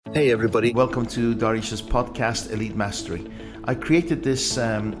Hey everybody, welcome to Darish's podcast, Elite Mastery. I created this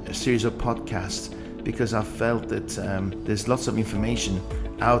series of podcasts because I felt that there's lots of information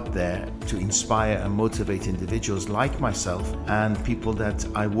out there to inspire and motivate individuals like myself and people that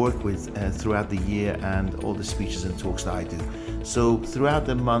I work with throughout the year and all the speeches and talks that I do. So throughout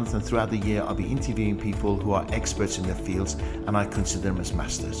the month and throughout the year, I'll be interviewing people who are experts in their fields and I consider them as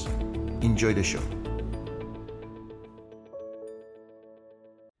masters. Enjoy the show.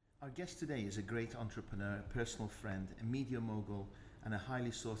 Our guest today is a great entrepreneur, a personal friend, a media mogul, and a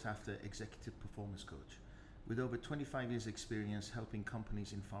highly sought-after executive performance coach with over 25 years experience helping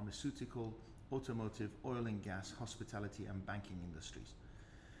companies in pharmaceutical, automotive, oil and gas, hospitality, and banking industries.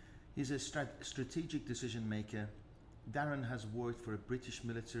 He's a strategic decision maker. Darren has worked for a British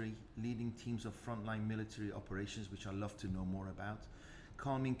military, leading teams of frontline military operations, which I love to know more about,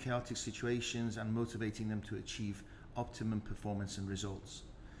 calming chaotic situations and motivating them to achieve optimum performance and results.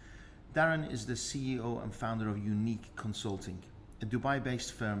 Darren is the CEO and founder of Unique Consulting, a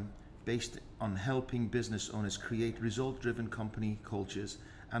Dubai-based firm based on helping business owners create result-driven company cultures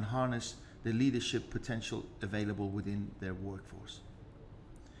and harness the leadership potential available within their workforce.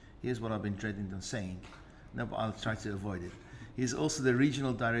 Here's what I've been dreading on saying. No, but I'll try to avoid it. He is also the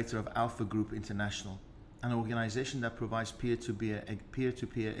regional director of Alpha Group International, an organization that provides peer-to-peer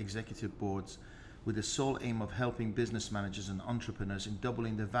executive boards with the sole aim of helping business managers and entrepreneurs in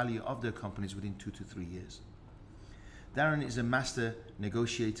doubling the value of their companies within 2 to 3 years. Darren is a master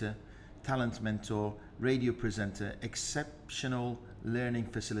negotiator, talent mentor, radio presenter, exceptional learning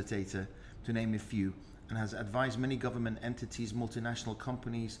facilitator, to name a few, and has advised many government entities, multinational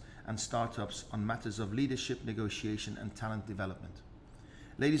companies, and startups on matters of leadership, negotiation, and talent development.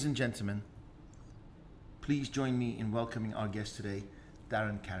 Ladies and gentlemen, please join me in welcoming our guest today,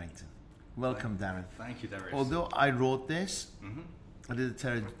 Darren Carrington. Welcome, Darren. Thank you, Darius. Although I wrote this, I did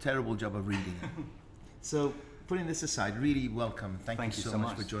a terrible job of reading it. So, putting this aside, really welcome. Thank you so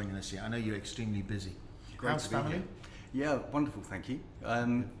much for joining us here. I know you're extremely busy. Great How's to be family? here. Yeah, wonderful, thank you.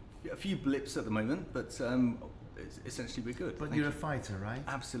 A few blips at the moment, but essentially we're good. But you're a fighter, right?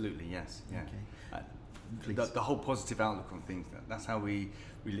 Absolutely, yes. Yeah. Okay. The whole positive outlook on things, that's how we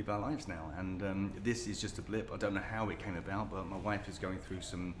live our lives now. And this is just a blip. I don't know how it came about, but my wife is going through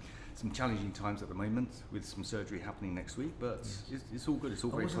some challenging times at the moment with some surgery happening next week, but it's all good. It's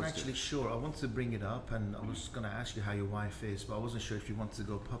all very positive. I wasn't actually sure. I wanted to bring it up and I was going to ask you how your wife is, but I wasn't sure if you wanted to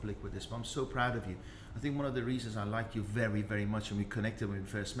go public with this, but I'm so proud of you. I think one of the reasons I like you very, very much and we connected when we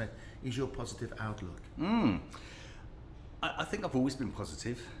first met is your positive outlook. I think I've always been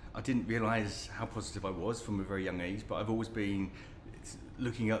positive. I didn't realise how positive I was from a very young age, but I've always been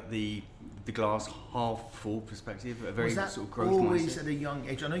looking at the glass half full perspective, a very sort of growth mindset. Always at a young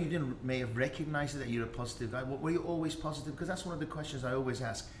age? I know you may have recognised that you're a positive guy. Were you always positive? Because that's one of the questions I always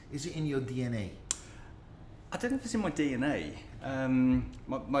ask. Is it in your DNA? I don't know if it's in my DNA.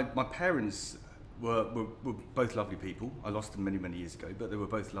 My parents were both lovely people. I lost them many years ago, but they were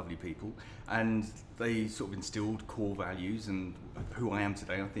both lovely people, and they sort of instilled core values, and who I am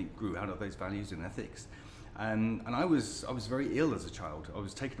today I think grew out of those values and ethics. And I was very ill as a child. I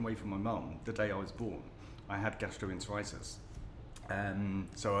was taken away from my mum the day I was born. I had gastroenteritis.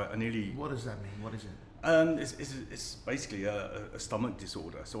 So I nearly... What does that mean? What is it? It's basically a stomach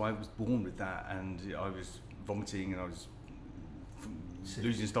disorder. So I was born with that, and I was vomiting, and I was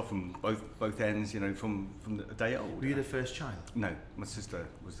losing stuff from both ends, from the day old. Were you the first child? No, my sister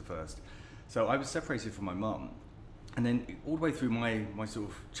was the first. So I was separated from my mum. And then all the way through my sort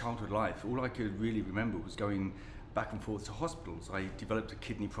of childhood life, all I could really remember was going back and forth to hospitals. I developed a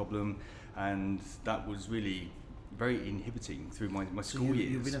kidney problem, and that was really very inhibiting through my school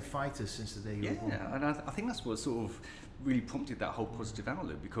years. You've been a fighter since the day you were born. Yeah, and I think that's what sort of really prompted that whole positive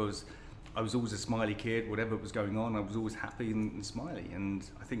outlook, because I was always a smiley kid. Whatever was going on, I was always happy and smiley, and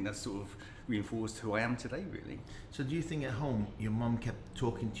I think that's sort of reinforced who I am today, really. So do you think at home your mum kept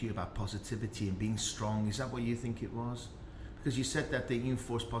talking to you about positivity and being strong? Is that what you think it was? Because you said that they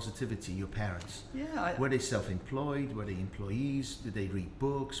enforced positivity, your parents. Yeah. Were they self-employed? Were they employees? Did they read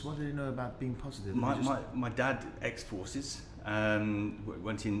books? What did they know about being positive? My dad, ex-forces,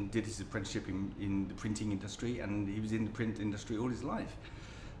 did his apprenticeship in the printing industry, and he was in the print industry all his life.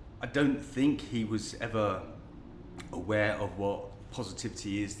 I don't think he was ever aware of what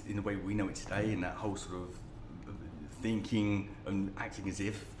positivity is in the way we know it today, in that whole sort of thinking and acting as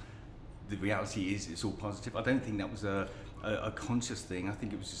if the reality is it's all positive. I don't think that was a conscious thing. I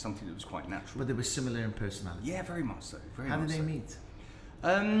think it was just something that was quite natural. But they were similar in personality? Yeah, very much so. How did they meet?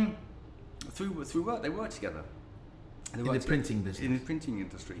 Through work. They worked together. In the printing business? In the printing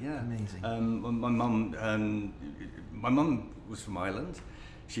industry, yeah. Amazing. My mum was from Ireland.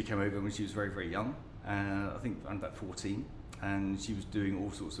 She came over when she was very, very young, I think around about 14, and she was doing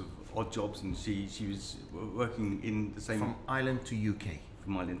all sorts of odd jobs, and she was working in the same... From Ireland to UK?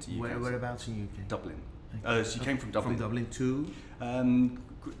 From Ireland to UK. Whereabouts in UK? Dublin. Okay. She came from Dublin. From Dublin to?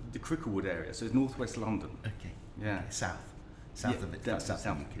 The Cricklewood area, so it's northwest London. Okay. Yeah. Okay. South of it. Down south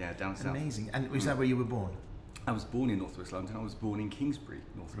south. of UK. Yeah, down south. Amazing. And is that where you were born? I was born in northwest London. I was born in Kingsbury,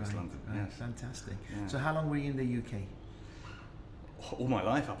 northwest London. Right. Yes. Fantastic. Yeah. So how long were you in the UK? All my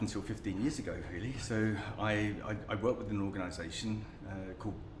life, up until 15 years ago, really. So I worked with an organisation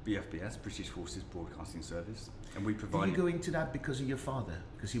called BFBS, British Forces Broadcasting Service, and we provide... Did you go into that because of your father,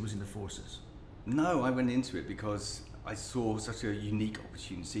 because he was in the forces? No, I went into it because I saw such a unique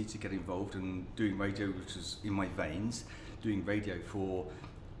opportunity to get involved in doing radio, which was in my veins, doing radio for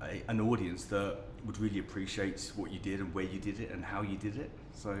an audience that would really appreciate what you did and where you did it and how you did it.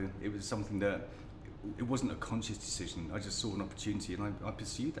 So it was something that, it wasn't a conscious decision. I just saw an opportunity and I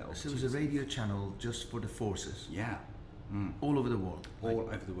pursued that opportunity. So it was a radio channel just for the forces? Yeah. All over the world? All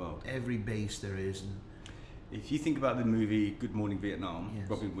over the world. Every base there is. And if you think about the movie Good Morning Vietnam, yes,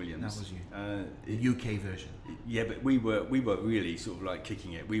 Robin Williams. That was you. The UK version. Yeah, but we were really sort of like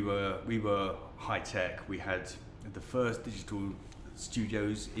kicking it. We were high tech. We had the first digital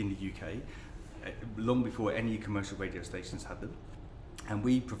studios in the UK, long before any commercial radio stations had them. And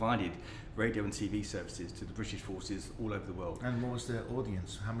we provided radio and TV services to the British forces all over the world. And what was the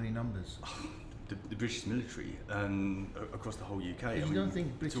audience? How many numbers? The British military across the whole UK. You don't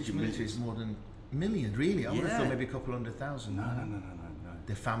think British military is more than a million, really? I would have thought maybe a couple 100,000. No.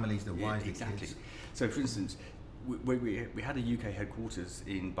 Their families, their wives, their exactly. kids. So, for instance, we had a UK headquarters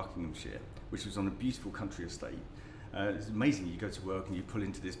in Buckinghamshire, which was on a beautiful country estate. It's amazing. You go to work and you pull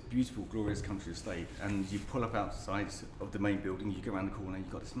into this beautiful, glorious country estate, and you pull up outside of the main building. You go around the corner,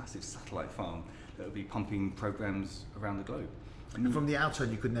 you've got this massive satellite farm that will be pumping programs around the globe. And from the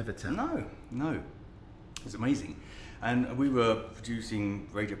outside, you could never tell. No. It's amazing. And we were producing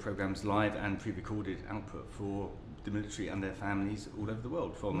radio programs live and pre-recorded output for the military and their families all over the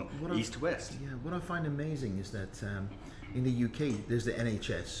world, from east to west. Yeah, what I find amazing is that in the UK, there's the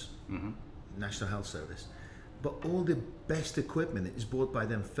NHS, National Health Service, but all the best equipment is bought by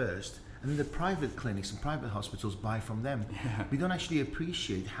them first, and then the private clinics and private hospitals buy from them. Yeah. We don't actually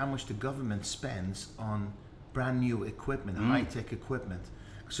appreciate how much the government spends on brand new equipment, high-tech equipment.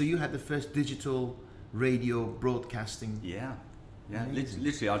 So you had the first digital radio broadcasting. Yeah.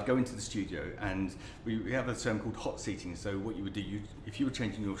 Literally, I'd go into the studio, and we have a term called hot seating. So what you would do, if you were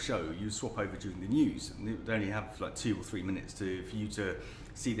changing your show, you would swap over during the news, and they'd only have like 2 or 3 minutes for you to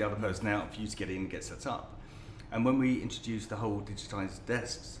see the other person out, for you to get in and get set up. And when we introduced the whole digitized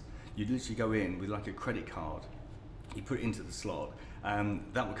desks, you'd literally go in with like a credit card, you put it into the slot,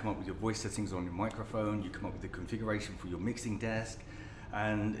 that would come up with your voice settings on your microphone, you come up with the configuration for your mixing desk,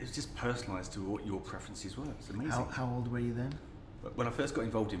 and it's just personalized to what your preferences were. It's amazing. How old were you then? When I first got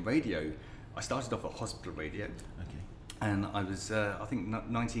involved in radio, I started off at hospital radio. Okay. And I was, I think,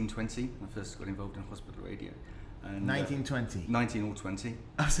 19, 20 when I first got involved in hospital radio. And, 1920? 19 or 20.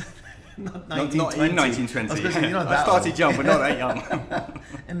 Not 1920. Not in 1920. I started young, but not that young.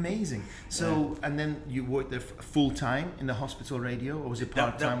 Amazing. So, and then you worked there full time in the hospital radio, or was it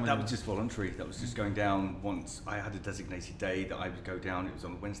part time? That was just voluntary. That was just going down once. I had a designated day that I would go down. It was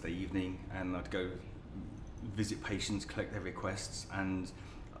on a Wednesday evening, and I'd go visit patients, collect their requests, and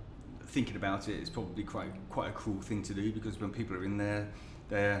thinking about it, it's probably quite a cruel thing to do, because when people are in there,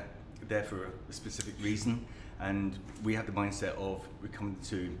 they're there for a specific reason. And we had the mindset of, we're coming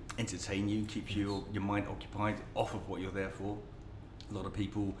to entertain you, keep your mind occupied off of what you're there for. A lot of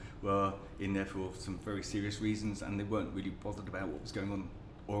people were in there for some very serious reasons, and they weren't really bothered about what was going on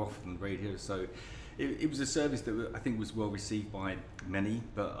or off on the radio. So it was a service that I think was well received by many,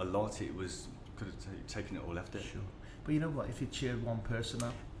 but a lot it was, could have taken it or left it. Sure. But you know what, if you cheered one person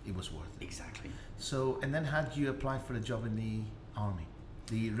up, it was worth it. Exactly. So, and then how did you apply for a job in the army?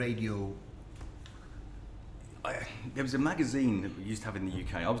 The radio... There was a magazine that we used to have in the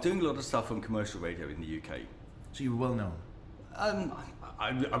UK. I was doing a lot of stuff on commercial radio in the UK. So you were well known?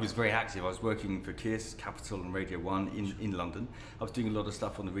 I was very active. I was working for KISS, Capital and Radio 1 in London. I was doing a lot of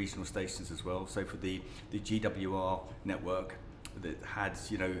stuff on the regional stations as well. So for the GWR network that had,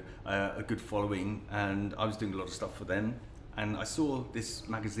 a good following, and I was doing a lot of stuff for them. And I saw this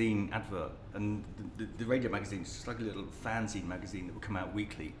magazine advert, and the radio magazine is just like a little fanzine magazine that would come out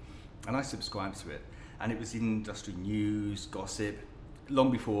weekly. And I subscribed to it. And it was industry news, gossip, long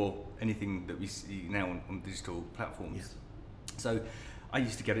before anything that we see now on digital platforms. Yes. So I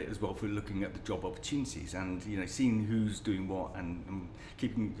used to get it as well for looking at the job opportunities and seeing who's doing what and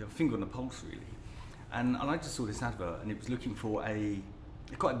keeping a finger on the pulse really. And I just saw this advert, and it was looking for a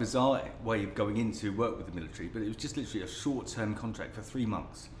quite a bizarre way of going in to work with the military, but it was just literally a short-term contract for 3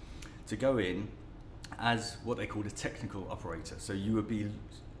 months to go in as what they called a technical operator. So you would be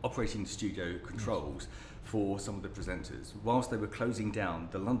operating studio controls for some of the presenters whilst they were closing down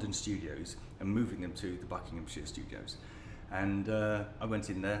the London studios and moving them to the Buckinghamshire studios. And I went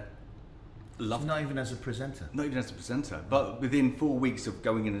in there. Loved Not even as a presenter. Not even as a presenter, but within 4 weeks of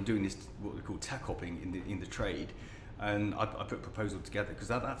going in and doing this, what we call tack hopping in the trade, and I put a proposal together,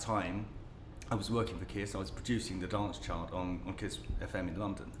 because at that time I was working for KISS. I was producing the dance chart on KISS FM in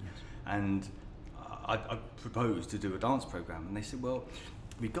London, and I proposed to do a dance program, and they said, well,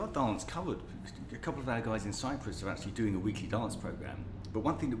 we've got dance covered. A couple of our guys in Cyprus are actually doing a weekly dance program, but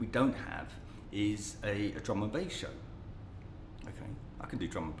one thing that we don't have is a drum and bass show. Okay, I can do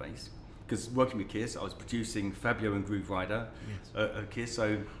drum and bass. Because working with KISS, I was producing Fabio and Groove Rider at KISS,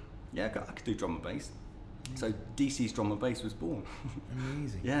 so yeah, I could do drum and bass. So DC's Drum and Bass was born.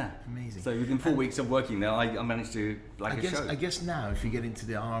 Amazing. Yeah. Amazing. So within 4 weeks of working there, I managed to a show. I guess now, if you get into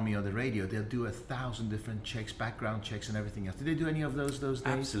the army or the radio, they'll do 1,000 different checks, background checks and everything else. Did they do any of those days?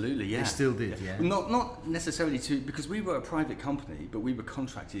 Absolutely, yeah. They still did, yeah. Not necessarily because we were a private company, but we were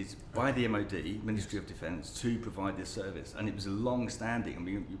contracted by the MOD, Ministry of Defence, to provide this service. And it was a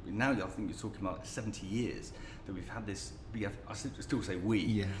long-standing, now I think you're talking about 70 years that we've had this, I still say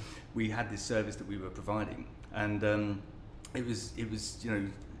we had this service that we were providing. And it was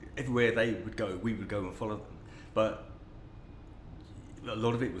everywhere they would go, we would go and follow them. But a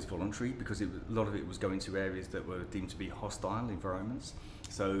lot of it was voluntary, because a lot of it was going to areas that were deemed to be hostile environments.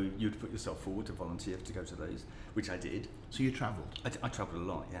 So you'd put yourself forward to volunteer to go to those, which I did. So you travelled? I travelled a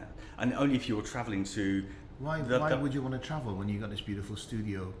lot, yeah. And only if you were travelling to... Why would you want to travel when you got this beautiful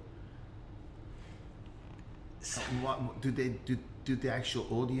studio? Did the actual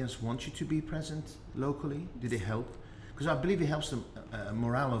audience want you to be present locally? Did it help? Because I believe it helps the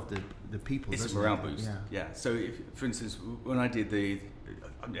morale of the people. It's a morale boost. Yeah. So, for instance, when I did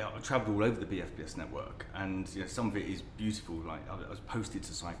I travelled all over the BFBS network, and some of it is beautiful. Like I was posted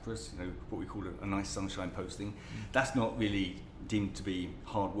to Cyprus, what we call a nice sunshine posting. That's not really deemed to be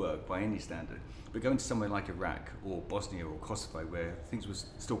hard work by any standard. But going to somewhere like Iraq or Bosnia or Kosovo, where things were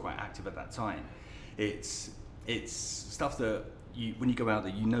still quite active at that time, it's stuff that when you go out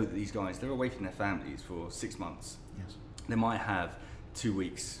there, that these guys, they're away from their families for 6 months. Yes. They might have 2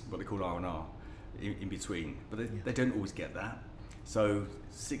 weeks, what they call R&R, in between, but they don't always get that. So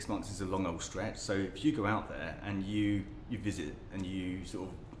 6 months is a long old stretch. So if you go out there and you visit and you sort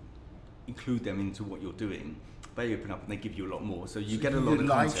of include them into what you're doing, they open up and they give you a lot more. So you get a lot of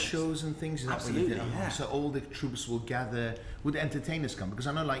live content. shows and things. Absolutely, yeah. So all the troops will gather. Would entertainers come? Because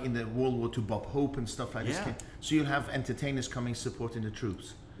I know, like in the World War II, Bob Hope and stuff like this. So you'll have entertainers coming supporting the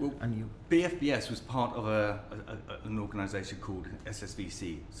troops. Well, BFBS was part of an organisation called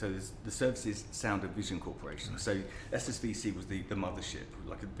SSVC. So the Services Sound and Vision Corporation. So SSVC was the mothership,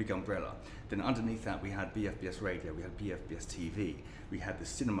 like a big umbrella. Then underneath that we had BFBS Radio, we had BFBS TV, we had the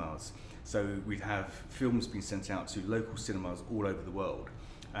cinemas. So we'd have films being sent out to local cinemas all over the world.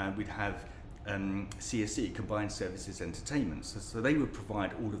 We'd have CSE, Combined Services Entertainment. So they would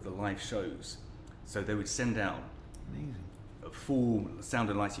provide all of the live shows. So they would send out a full sound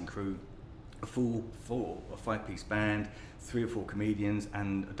and lighting crew, a full 4 or 5 piece band, 3 or 4 comedians,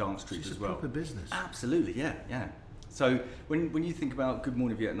 and a dance troupe as well. It's a proper business. Absolutely, yeah. So when you think about Good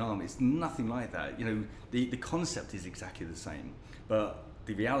Morning Vietnam, it's nothing like that. The concept is exactly the same, but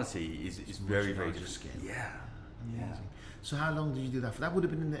the reality is very, very different. Scale. Yeah. Amazing. So how long did you do that for? That would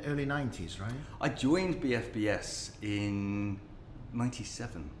have been in the early 90s, right? I joined BFBS in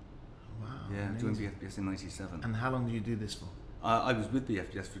 97. Wow. Yeah, amazing. joined BFBS in 97. And how long did you do this for? I was with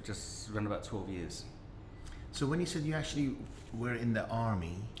BFBS for just around about 12 years. So when you said you actually were in the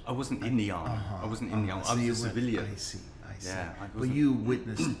army... I wasn't in the army. I wasn't in the army. I was a civilian. I see. Yeah, but you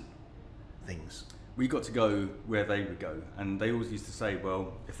witnessed things. We got to go where they would go, and they always used to say,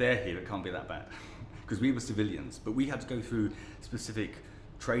 well, if they're here, it can't be that bad. Because we were civilians, but we had to go through specific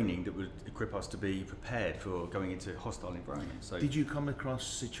training that would equip us to be prepared for going into hostile environments. So did you come across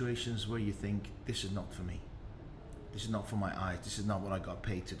situations where you think, this is not for me? This is not for my eyes. This is not what I got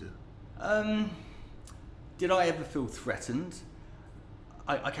paid to do. Did I ever feel threatened?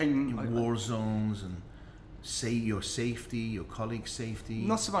 I came in war zones and say your safety, your colleagues' safety.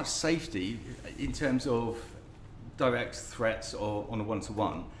 Not so much safety in terms of direct threats or on a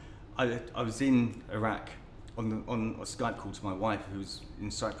one-to-one. I was in Iraq on a Skype call to my wife, who was in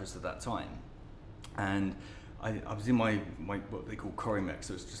Cyprus at that time, and I was in my what they call Corimex,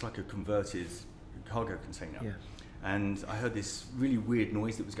 so it's just like a converted cargo container. Yeah. And I heard this really weird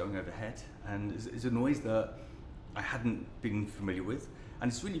noise that was going overhead, and it's a noise that I hadn't been familiar with.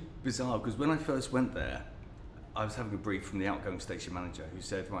 And it's really bizarre because when I first went there, I was having a brief from the outgoing station manager who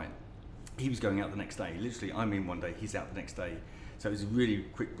said, right, he was going out the next day. Literally, I'm in one day, he's out the next day. So it was a really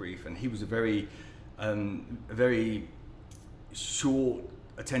quick brief, and he was a very short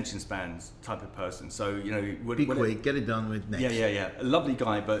attention spans type of person. So, you know, be quick, get it done with next. Yeah. A lovely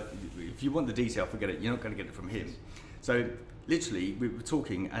guy, but if you want the detail, forget it. You're not going to get it from him. So literally, we were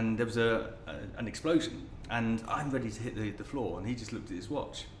talking, and there was an explosion, and I'm ready to hit the floor, and he just looked at his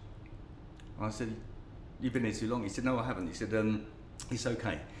watch. And I said, "You've been here too long." He said, "No, I haven't." He said, "It's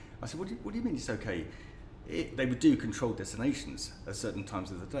okay." I said, "What do you mean it's okay?" They would do controlled destinations at certain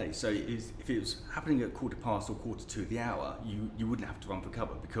times of the day. So if it was happening at 2:15 or 2:45 the hour, you wouldn't have to run for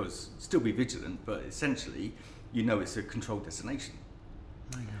cover, because still be vigilant, but essentially, you know, it's a controlled destination.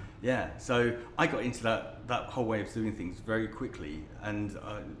 I know. Yeah, so I got into that whole way of doing things very quickly, and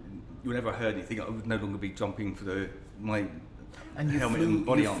whenever I heard anything, I would no longer be jumping for my helmet and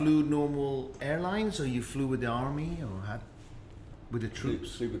body armor. You flew normal airlines, or you flew with the army, or with the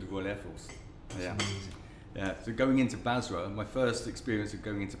troops? Flew with the Royal Air Force. That's yeah. amazing. Yeah, so going into Basra, my first experience of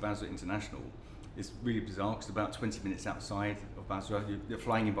going into Basra International is really bizarre, because about 20 minutes outside of Basra, you're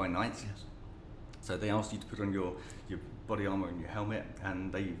flying in by night. Yes. So they asked you to put on your body armor and your helmet,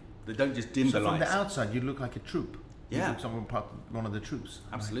 and they don't just dim the So lights. from the outside, you look like a troop. Yeah. You look like one of the troops.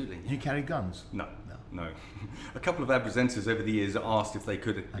 Absolutely. Right? Do you carry guns? No. A couple of our presenters over the years asked if they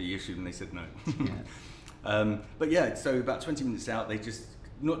could be issued, and they said no. Yeah. But yeah, so about 20 minutes out, they just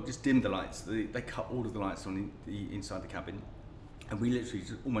not just dimmed the lights, they cut all of the lights on the inside the cabin, and we literally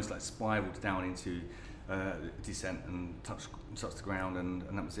just almost like spiraled down into descent and touched the ground, and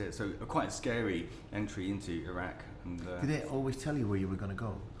that was it. So quite a scary entry into Iraq. And did they always tell you where you were going to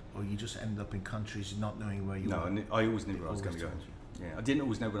go, or you just ended up in countries not knowing where you were? No, I always knew where I was going to go. Yeah, I didn't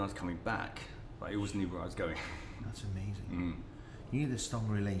always know when I was coming back, but I always knew where I was going. That's amazing. You need a strong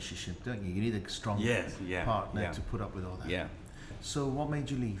relationship, don't you? You need a strong partner to put up with all that. Yeah. So what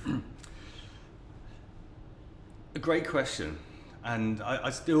made you leave? A great question, and I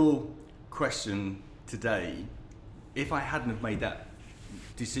still question today, if I hadn't have made that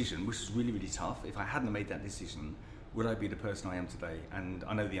decision, which is really, really tough, if I hadn't have made that decision, would I be the person I am today? And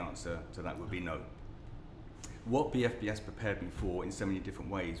I know the answer to that would be no. What BFBS prepared me for in so many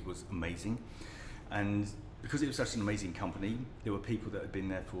different ways was amazing, and because it was such an amazing company, there were people that had been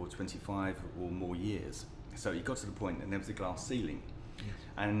there for 25 or more years. So it got to the point, and there was a glass ceiling. Yes.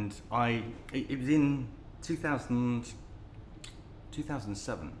 And it was in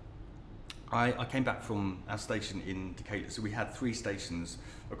 2007. I came back from our station in Decatur. So we had 3 stations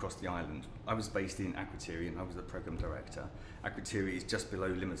across the island. I was based in Akrotiri, and I was the program director. Akrotiri is just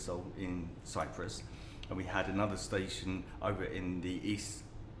below Limassol in Cyprus. And we had another station over in the east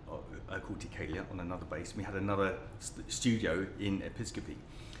called Decatur on another base. We had another studio in Episcopi.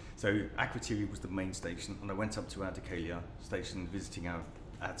 So Akrotiri was the main station, and I went up to our Decatur station, visiting our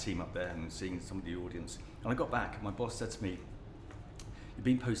team up there and seeing some of the audience. And I got back, and my boss said to me, "You've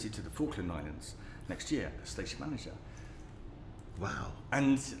been posted to the Falkland Islands next year as station manager." Wow.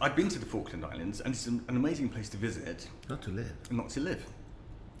 And I'd been to the Falkland Islands, and it's an amazing place to visit. Not to live. Not to live.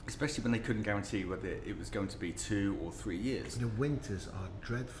 Especially when they couldn't guarantee whether it was going to be 2 or 3 years. The winters are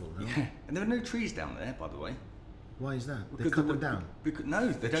dreadful, no? Yeah, and there are no trees down there, by the way. Why is that? They cut them down?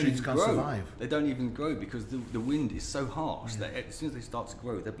 No, they don't Trees even can't grow. survive. They don't even grow because the wind is so harsh that as soon as they start to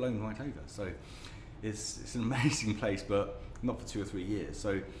grow, they're blown right over. So it's an amazing place, but not for 2 or 3 years.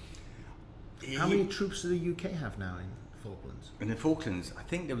 So how many troops do the UK have now in Falklands? In the Falklands, I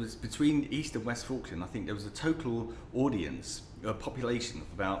think there was, between East and West Falkland, I think there was a total audience, a population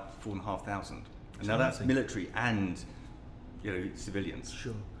of about 4,500. And now that's military and, civilians.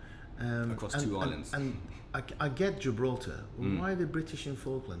 Sure. Across 2 islands. And I get Gibraltar. Why are the British in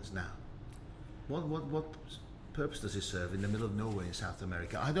Falklands now? What purpose does it serve in the middle of nowhere in South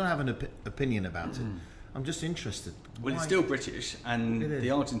America? I don't have an opinion about it. I'm just interested. Well, it's still British, and the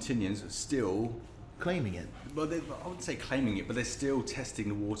Argentinians are still claiming it. Well, I wouldn't say claiming it, but they're still testing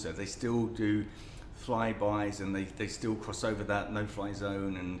the water. They still do flybys, and they still cross over that no-fly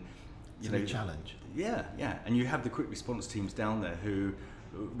zone, and it's a challenge. Yeah, and you have the quick response teams down there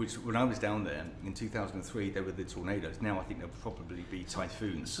which when I was down there in 2003, they were the tornadoes. Now I think they'll probably be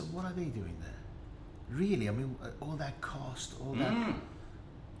typhoons. So what are they doing there? Really? I mean, all that cost, all that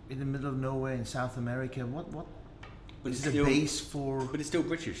in the middle of nowhere in South America. What? But is it a base for? But it's still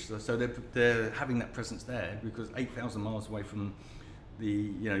British, so they're having that presence there because 8,000 miles away from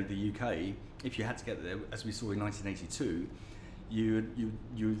the UK. If you had to get there, as we saw in 1982,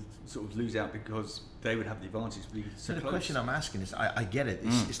 you sort of lose out because they would have the advantage of being so So the close. question I'm asking is, I get it.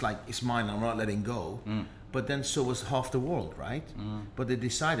 It's like, it's mine, I'm not letting go. But then so was half the world, right? But they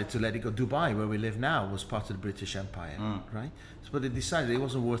decided to let it go. Dubai, where we live now, was part of the British Empire, right? So, but they decided it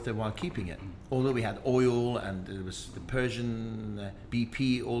wasn't worth their while keeping it. Although we had oil and it was the Persian,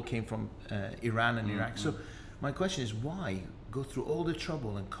 BP, all came from Iran and Iraq. So my question is, why go through all the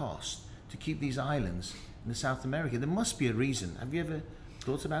trouble and cost to keep these islands in South America? There must be a reason. Have you ever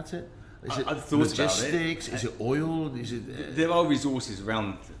thought about it? Is it I've thought logistics? about it. Is it oil? Is it? There are resources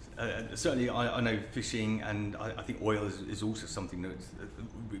around. Certainly, I know fishing, and I think oil is also something that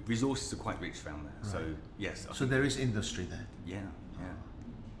resources are quite rich around there. Right. So yes. So there is industry there. Yeah, yeah.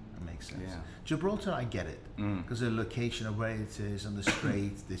 That makes sense. Yeah. Gibraltar, I get it, because the location of where it is on the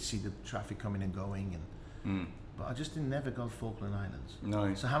strait, they see the traffic coming and going, and but I just never got Falkland Islands.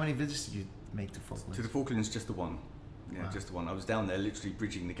 No. So how many visits did you make to Falklands? To the Falklands, just the one. Yeah, Wow. just the one. I was down there, literally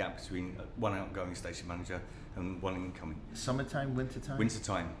bridging the gap between one outgoing station manager and one incoming. Summertime, wintertime?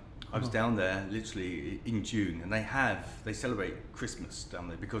 Wintertime. I was down there literally in June, and they celebrate Christmas down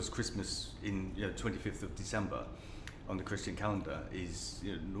there, because Christmas in 25th of December on the Christian calendar is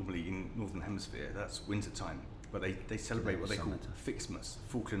normally in Northern Hemisphere. That's wintertime, but they celebrate what they call Fixmas,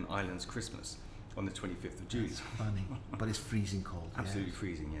 Falkland Islands Christmas, on the 25th of June. That's funny, but it's freezing cold. Absolutely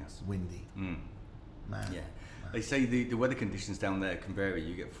freezing, yes. Windy. Man. Yeah. They say the weather conditions down there can vary.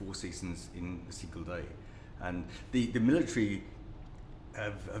 You get 4 seasons in a single day, and the military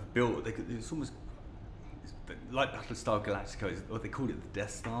have built. It's almost like Battlestar Galactica, or they call it the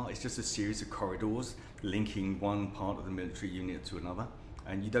Death Star. It's just a series of corridors linking one part of the military unit to another,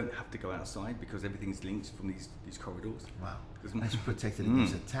 and you don't have to go outside because everything's linked from these corridors. Wow. It's protected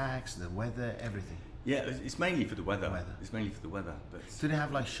against attacks, the weather, everything. Yeah, it's mainly for the weather. Weather. It's mainly for the weather. But Do they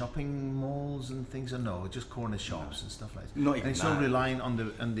have like shopping malls and things, or no? Just corner shops and stuff like that. Not even and it's that. all relying on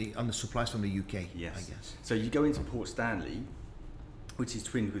the supplies from the UK. Yes. I guess. So you go into Port Stanley, which is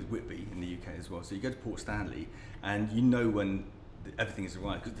twinned with Whitby in the UK as well. So you go to Port Stanley, and you know when everything is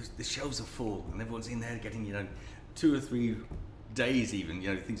arrived, because the shelves are full and everyone's in there getting 2 or 3 days even.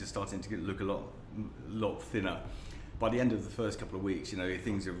 Things are starting to look a lot thinner. By the end of the first couple of weeks,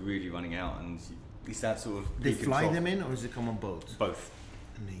 things are really running out, and it's that sort of. They fly them in, or does it come on boats? Both.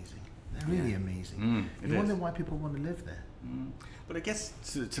 Amazing. They're really amazing. You wonder why people want to live there. But I guess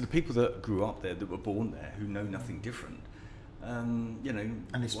to the people that grew up there, that were born there, who know nothing different, And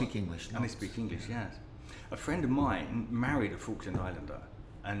they speak English. And they speak English, yes. A friend of mine married a Falkland Islander,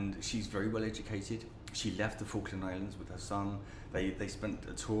 and she's very well educated. She left the Falkland Islands with her son. They spent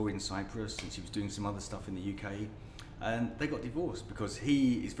a tour in Cyprus, and she was doing some other stuff in the UK. And they got divorced because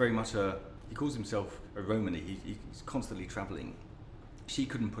he is very much he calls himself a Romany. He's constantly travelling. She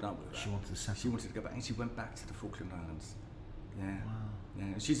couldn't put up with that. She wanted to settle. She wanted to go back, and she went back to the Falkland Islands. Yeah. Wow. Yeah.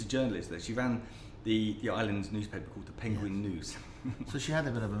 She's a journalist there. She ran the island's newspaper called the Penguin News. So she had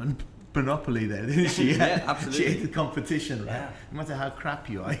a bit of a monopoly there, didn't she? Yeah, absolutely. She hated competition, right? Yeah. No matter how crap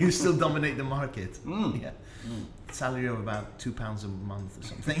you are, you still dominate the market. Mm. Yeah. Salary of about £2 a month or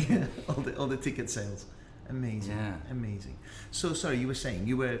something. all the ticket sales. Amazing. Yeah. Amazing. So sorry, you were saying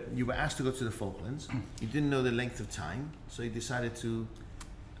you were asked to go to the Falklands. You didn't know the length of time, so you decided to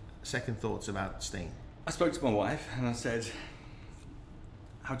second thoughts about staying. I spoke to my wife and I said,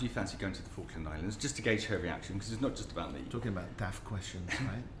 how do you fancy going to the Falkland Islands? Just to gauge her reaction, because it's not just about me. Talking about daft questions,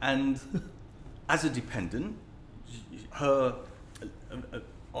 right? And as a dependent, her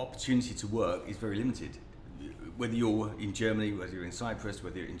opportunity to work is very limited. Whether you're in Germany, whether you're in Cyprus,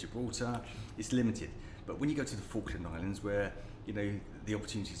 whether you're in Gibraltar, it's limited. But when you go to the Falkland Islands, where the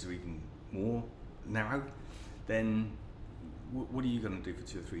opportunities are even more narrow, then what are you going to do for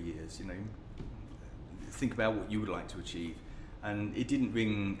 2 or 3 years? Think about what you would like to achieve. And it didn't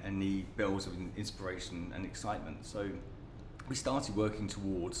ring any bells of inspiration and excitement. So we started working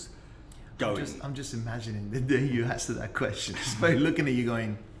towards going. I'm just imagining the day you asked her that question. Just by looking at you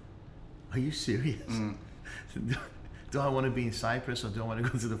going, are you serious? Do I want to be in Cyprus or do I want to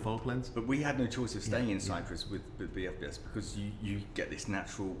go to the Falklands? But we had no choice of staying in Cyprus with BFBS, because you get this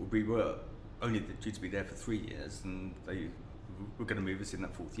natural. We were only due to be there for 3 years, and they were going to move us in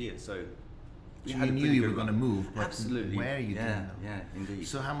that 4th year. So you knew you were going to move, but absolutely. Where you didn't know. Yeah, indeed.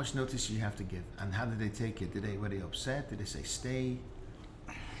 So how much notice did you have to give, and how did they take it? Were they upset? Did they say stay?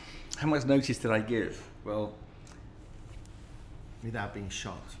 How much notice did I give? Well, without being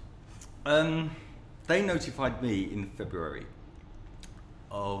shot. They notified me in February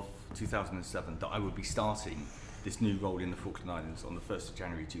of 2007 that I would be starting this new role in the Falkland Islands on the 1st of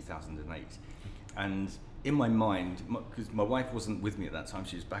January 2008. And in my mind, because my wife wasn't with me at that time,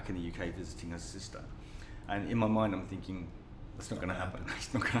 she was back in the UK visiting her sister, and in my mind I'm thinking, That's not going to happen.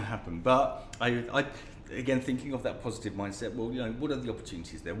 It's not going to happen. But I, again, thinking of that positive mindset, well, what are the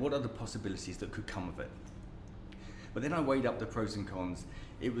opportunities there? What are the possibilities that could come of it? But then I weighed up the pros and cons.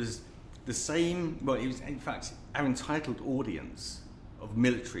 It was the same, well, it was in fact our entitled audience of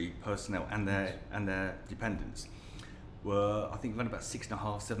military personnel and their dependents were, I think, around about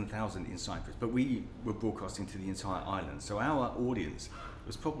 6,500, 7,000 in Cyprus. But we were broadcasting to the entire island. So our audience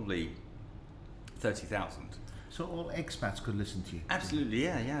was probably 30,000. So all expats could listen to you? Absolutely,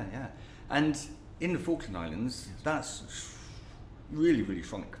 yeah. And in the Falkland Islands, that's really, really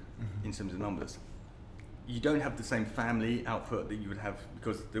shrunk in terms of numbers. You don't have the same family output that you would have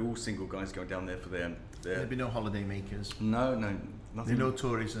because they're all single guys going down there for their There'd be no holiday makers. No, nothing. No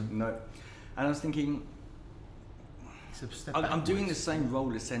tourism. No. And I was thinking, It's a step I'm doing the backwards. same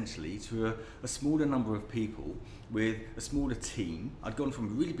role essentially to a smaller number of people with a smaller team. I'd gone from a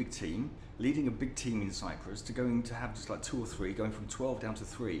really big team, leading a big team in Cyprus, to going to have just like 2 or 3, going from 12 down to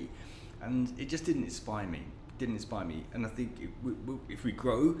 3, and it just didn't inspire me. And I think if we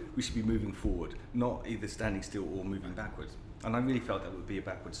grow, we should be moving forward, not either standing still or moving backwards. And I really felt that would be a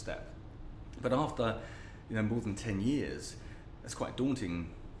backward step. But after more than 10 years, that's quite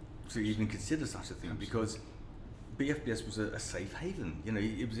daunting to even consider such a thing. Absolutely. Because BFBS was a safe haven.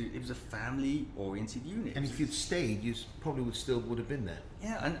 It was a family-oriented unit. And if you'd stayed, you probably would have been there.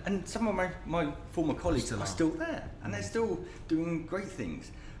 Yeah, and some of my former colleagues Still are are. still there, and they're still doing great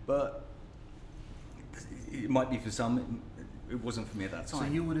things. But it might be for some, it wasn't for me at that time.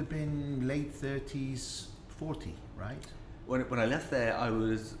 So you would have been late 30s, 40, right? When I left there, I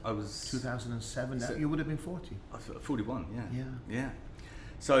was 2007, So- you would have been 40. 41. Yeah. Yeah.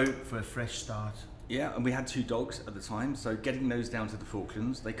 So For a fresh start. yeah, and we had 2 dogs at the time. So getting those down to the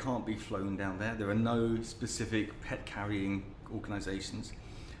Falklands, they can't be flown down there. There are no specific pet carrying organisations,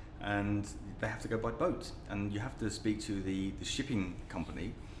 and they have to go by boat. And you have to speak to the shipping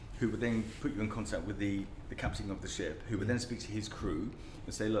company, who would then put you in contact with the captain of the ship, who would then speak to his crew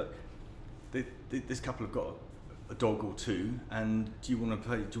and say, look, this couple have got a dog or 2, and do you want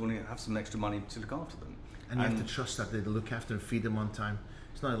to have some extra money to look after them? And you have to trust that they'll look after and feed them on time.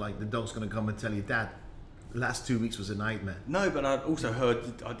 It's not like the dog's going to come and tell you, Dad, the last 2 weeks was a nightmare. No, but I'd also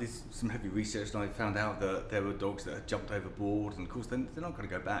heard, I did some heavy research, and I found out that there were dogs that had jumped overboard, and of course they're not going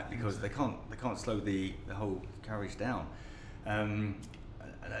to go back because they can't slow the whole carriage down.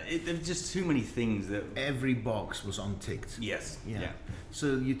 There were just too many things that. Every box was unticked. Yes. Yeah.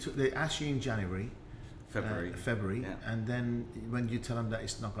 So they asked you in January, February. Yeah. and then when you tell them that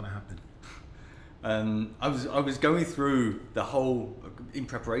it's not going to happen? I was going through the whole, in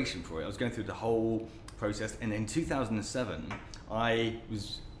preparation for it, I was going through the whole process, and in 2007 I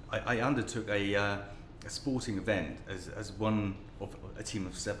undertook a sporting event as one of a team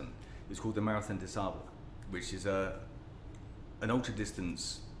of 7. It's called the Marathon des Sables, which is an ultra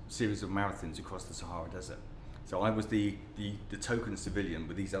distance series of marathons across the Sahara Desert. So I was the token civilian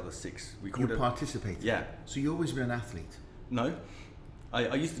with these other 6. You participated? Yeah. So you always been an athlete? No.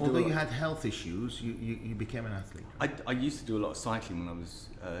 I used to Although do you had health issues, you became an athlete. I used to do a lot of cycling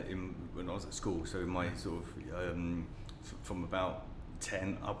when I was at school. So in my sort of from about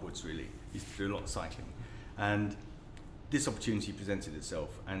 10 upwards, really, used to do a lot of cycling, and this opportunity presented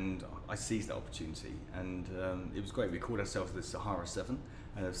itself, and I seized that opportunity, and it was great. We called ourselves the Sahara 7,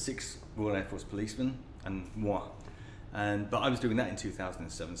 6 Royal Air Force policemen and moi, but I was doing that in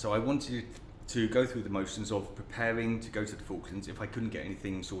 2007. So I wanted to go through the motions of preparing to go to the Falklands if I couldn't get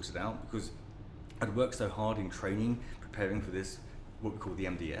anything sorted out, because I'd worked so hard in training, preparing for this, what we call the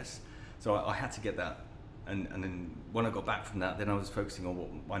MDS. So I had to get that, and then when I got back from that, then I was focusing on what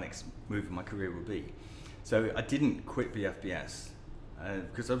my next move in my career would be. So I didn't quit BFBS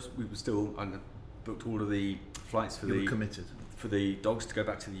because we were still. I booked all of the flights for You were committed. for the dogs to go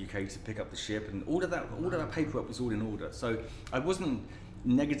back to the UK to pick up the ship, and all of that paperwork was all in order. So I wasn't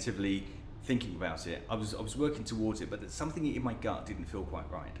negatively thinking about it. I was working towards it, but something in my gut didn't feel quite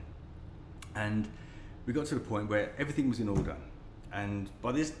right. And we got to the point where everything was in order. And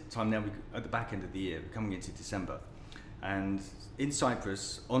by this time now, at the back end of the year, we're coming into December. And in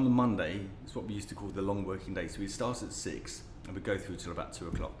Cyprus, on the Monday, it's what we used to call the long working day. So we'd start at 6 and we'd go through till about 2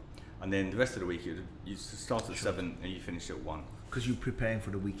 o'clock. And then the rest of the week, you start at 7 and you finish at 1. Because you're preparing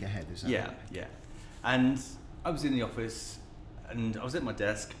for the week ahead, is that Yeah, right? yeah. And I was in the office and I was at my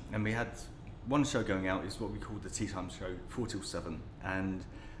desk, and we had one show going out. It's what we called the Tea Time Show, 4 till 7. And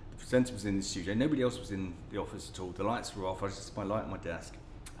the presenter was in the studio. Nobody else was in the office at all. The lights were off. I was just my light on my desk.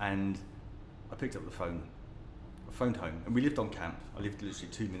 And I picked up the phone. I phoned home, and we lived on camp. I lived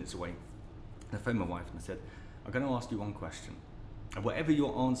literally 2 minutes away. And I phoned my wife and I said, I'm going to ask you one question. And whatever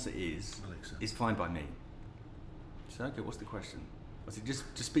your answer is Alexa. fine by me. She said, okay, what's the question? I said,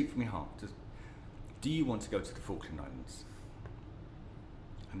 just speak from your heart. Just, do you want to go to the Falkland Islands?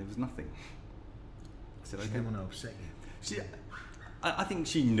 And there was nothing. I said, She okay. didn't want to upset you. I think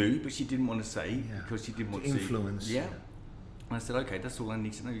she knew, but she didn't want to say because she didn't want to influence. Yeah. And I said, okay, that's all I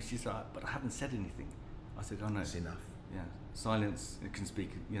need to know. She's like, but I haven't said anything. I said, I know. That's enough. Yeah. Silence can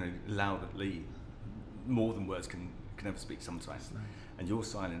speak, loudly, more than words can ever speak sometimes. Nice. And your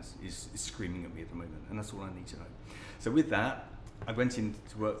silence is screaming at me at the moment, and that's all I need to know. So with that, I went in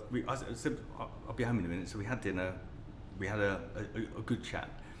to work. I said, I'll be home in a minute. So we had dinner. We had a good chat.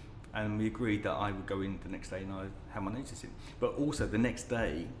 And we agreed that I would go in the next day and I had my notice in. But also the next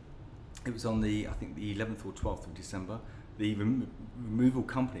day, it was on I think the 11th or 12th of December, the removal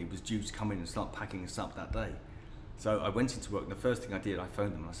company was due to come in and start packing us up that day. So I went into work and the first thing I did, I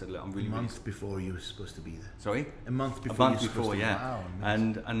phoned them and I said, look, I'm really... A month before you were supposed to be there. Sorry? A month before you were supposed to yeah. Wow,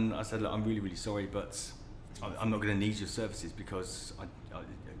 and I said, look, I'm really, really sorry, but I'm not going to need your services because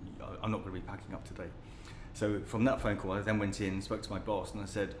I'm not going to be packing up today. So from that phone call, I then went in, spoke to my boss and I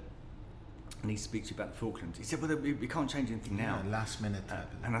said, I need to speak to you about the Falklands. He said, well, we can't change anything now. Yeah, last minute type.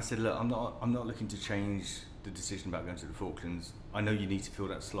 And I said, look, I'm not looking to change the decision about going to the Falklands. I know you need to fill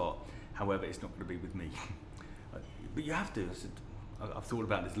that slot. However, it's not going to be with me. But you have to. I said, I've thought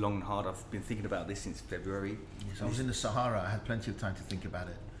about this long and hard. I've been thinking about this since February. Yes, I was in the Sahara. I had plenty of time to think about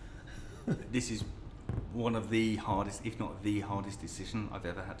it. This is one of the hardest, if not the hardest decision I've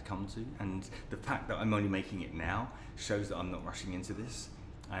ever had to come to. And the fact that I'm only making it now shows that I'm not rushing into this.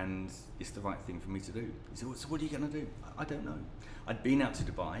 And it's the right thing for me to do. He said, so what are you going to do? I don't know. I'd been out to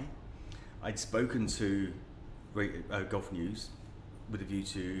Dubai. I'd spoken to Gulf News with a view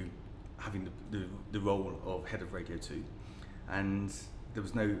to having the role of head of Radio 2. And there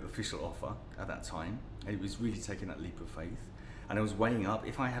was no official offer at that time. And it was really taking that leap of faith. And I was weighing up,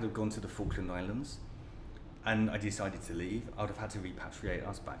 if I had have gone to the Falkland Islands and I decided to leave, I would have had to repatriate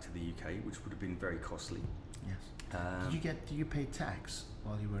us back to the UK, which would have been very costly. Yes. Did you pay tax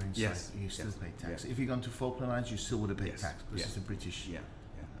while you were inside? Yes. You still pay tax. Yes. If you'd gone to Falkland Islands, you still would have paid tax because it's a British. Yeah.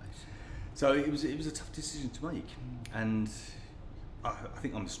 So it was a tough decision to make, and I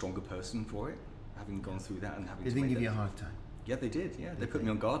think I'm a stronger person for it, having gone through that and having. They didn't give you a hard time. Yeah, they did. Yeah, they put me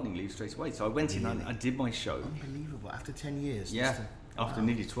on gardening leave straight away. So I went in and I did my show. Unbelievable! After 10 years. Yeah. After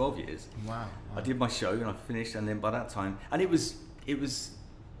nearly 12 years. Wow. I did my show and I finished, and then by that time, and it was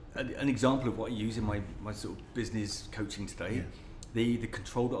an example of what I use in my sort of business coaching today. Yeah. The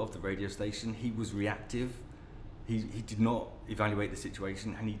controller of the radio station, he was reactive. He did not evaluate the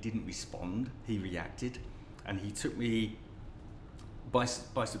situation and he didn't respond. He reacted, and he took me by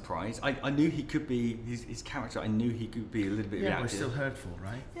surprise. I knew he could be his character. I knew he could be a little bit reactive. Yeah, but still hurtful,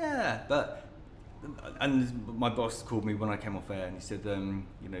 right? Yeah, but and my boss called me when I came off air and he said,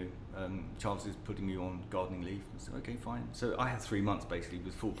 Charles is putting you on gardening leave. I said, okay, fine. So I had 3 months basically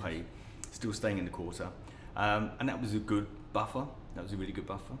with full pay, still staying in the quarter, and that was a good buffer. That was a really good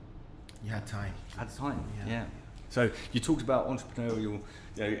buffer. You had time. I had time. Yeah. So you talked about entrepreneurial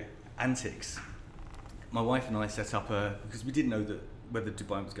antics. My wife and I set up because we didn't know that whether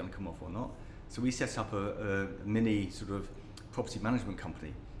Dubai was going to come off or not. So we set up a mini sort of property management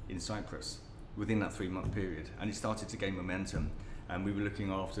company in Cyprus within that 3 month period, and it started to gain momentum. And we were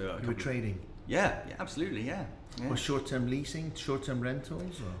looking after. You were trading. Yeah, absolutely, yeah. For short-term leasing, short-term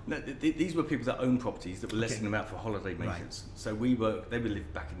rentals, or? No, these were people that own properties that were letting them out for holiday makers. Right. So they would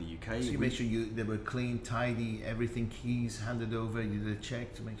live back in the UK. So you made sure they were clean, tidy, everything, keys handed over. You did a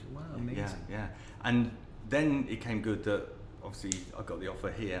check to make sure. Wow, amazing. Yeah. And then it came good that obviously I got the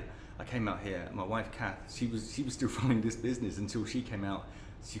offer here. I came out here. My wife Kath, she was still running this business until she came out.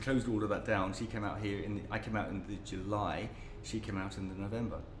 She closed all of that down. She came out here I came out in the July. She came out in the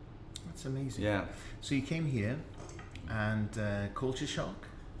November. That's amazing. Yeah. So you came here, and culture shock.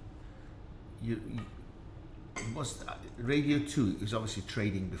 Was Radio 2 was obviously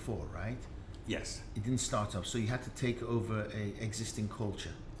trading before, right? Yes. It didn't start up, so you had to take over a existing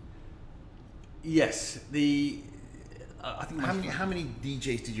culture. Yes. I think how many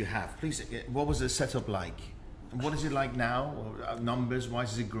DJs did you have? Please, what was the setup like? And what is it like now? Or numbers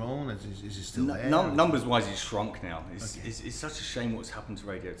wise, has it grown? Is it still there? Numbers wise, it's shrunk now. It's such a shame what's happened to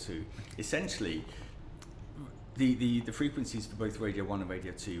Radio 2. Essentially, the frequencies for both Radio 1 and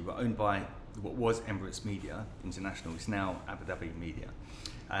Radio 2 were owned by what was Emirates Media International. It's now Abu Dhabi Media.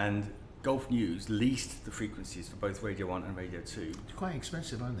 And Gulf News leased the frequencies for both Radio 1 and Radio 2. It's quite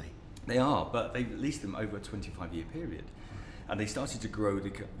expensive, aren't they? They are, but they leased them over a 25-year period. And they started to grow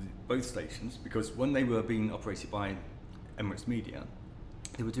both stations because when they were being operated by Emirates Media,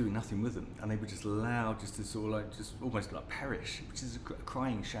 they were doing nothing with them, and they were just allowed just to sort of just almost like perish, which is a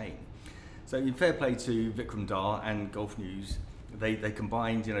crying shame. So in fair play to Vikram Dar and Golf News, they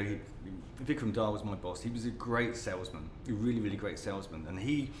combined, you know, Vikram Dar was my boss. He was a great salesman, a really, really great salesman. And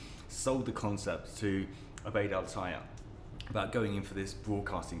he sold the concept to Ubaid Al-Tayeb about going in for this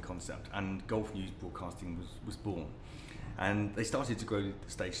broadcasting concept, and Golf News Broadcasting was born. And they started to grow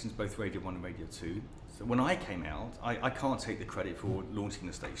the stations, both Radio 1 and Radio 2. So when I came out, I can't take the credit for launching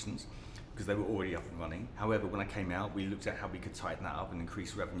the stations because they were already up and running. However, when I came out, we looked at how we could tighten that up and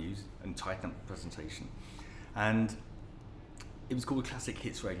increase revenues and tighten up the presentation. And it was called Classic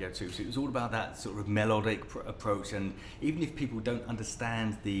Hits Radio 2, so it was all about that sort of melodic approach, and even if people don't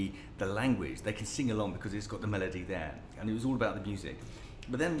understand the language, they can sing along because it's got the melody there, and it was all about the music.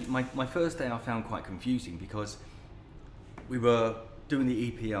 But then my first day I found quite confusing because we were doing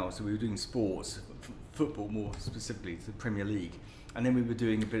the EPL, so we were doing sports, football more specifically, the Premier League, and then we were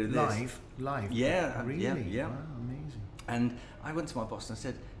doing a bit of this. Live? Yeah, really? yeah. Wow, amazing. And I went to my boss and I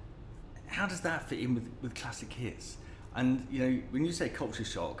said, how does that fit in with Classic Hits? And you know, when you say culture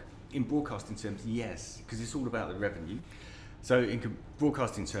shock, in broadcasting terms, yes, because it's all about the revenue. So in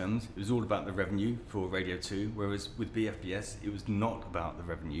broadcasting terms, it was all about the revenue for Radio 2, whereas with BFBS, it was not about the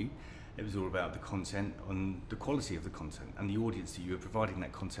revenue. It was all about the content and the quality of the content and the audience that you were providing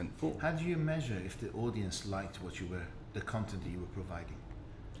that content for. How do you measure if the audience liked the content that you were providing?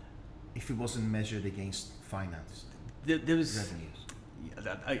 If it wasn't measured against finance, there was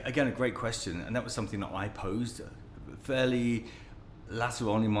revenues? Again, a great question, and that was something that I posed fairly later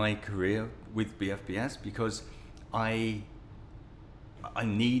on in my career with BFBS, because I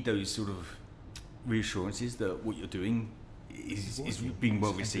need those sort of reassurances that what you're doing is being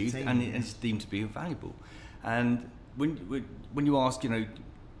well received and it's deemed to be valuable. And when you ask, you know,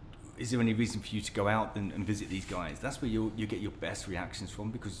 is there any reason for you to go out and visit these guys, that's where you get your best reactions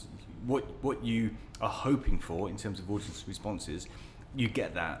from, because what you are hoping for in terms of audience responses, you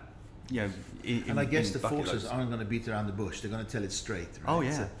get that. You know, and I guess the forces aren't going to beat around the bush. They're going to tell it straight. Right? Oh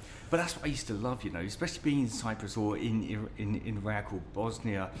yeah, but that's what I used to love. You know, especially being in Cyprus or in Iraq or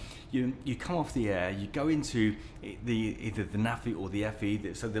Bosnia. You come off the air, you go into either the NAFI or the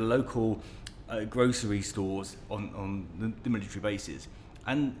FE, so the local grocery stores on the military bases.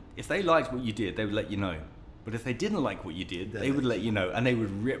 And if they liked what you did, they would let you know. But if they didn't like what you did, they would let you know, and they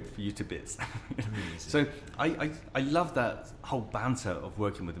would rip you to bits. So I love that whole banter of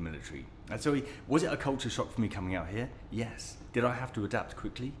working with the military. And so was it a culture shock for me coming out here? Yes. Did I have to adapt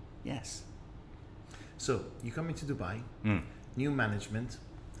quickly? Yes. So you come into Dubai, new management,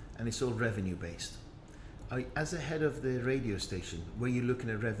 and it's all revenue based. As a head of the radio station, were you looking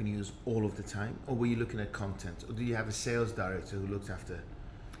at revenues all of the time, or were you looking at content, or do you have a sales director who looked after?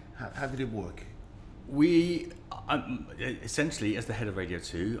 How did it work? We, essentially, as the head of Radio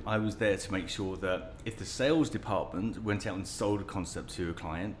 2, I was there to make sure that if the sales department went out and sold a concept to a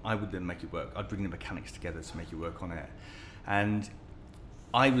client, I would then make it work. I'd bring the mechanics together to make it work on air. And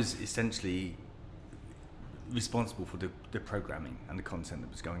I was essentially responsible for the programming and the content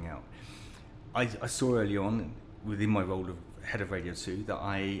that was going out. I saw early on, within my role of head of Radio 2, that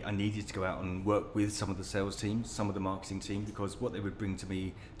I needed to go out and work with some of the sales teams, some of the marketing team, because what they would bring to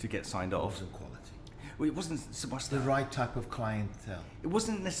me to get signed off wasn't quality. Well, it wasn't so much the right type of clientele. It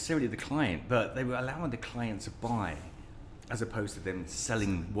wasn't necessarily the client, but they were allowing the client to buy, as opposed to them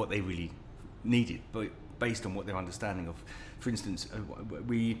selling what they really needed, but based on what their understanding of. For instance,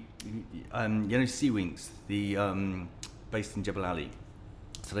 you know, Sea Winks, based in Jebel Ali.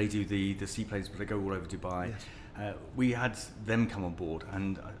 So they do the seaplanes, but they go all over Dubai. Yes. We had them come on board,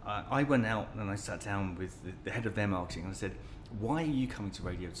 and I went out and I sat down with the head of their marketing and I said, why are you coming to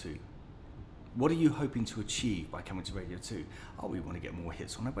Radio 2? What are you hoping to achieve by coming to Radio 2? Oh, we want to get more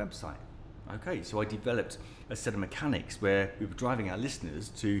hits on our website. Okay, so I developed a set of mechanics where we were driving our listeners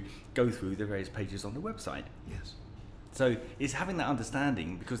to go through the various pages on the website. Yes. So it's having that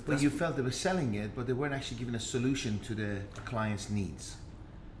understanding, because you felt they were selling it, but they weren't actually giving a solution to the client's needs.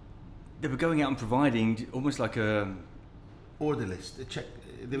 They were going out and providing almost like a order list, a check.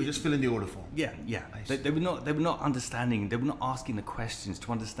 They were just filling the order form. Yeah. They were not understanding. They were not asking the questions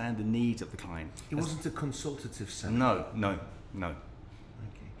to understand the needs of the client. It wasn't a consultative selling. No.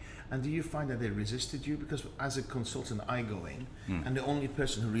 Okay. And do you find that they resisted you? Because as a consultant, I go in, and the only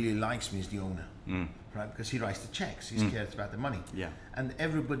person who really likes me is the owner, right? Because he writes the checks. He cares about the money. Yeah. And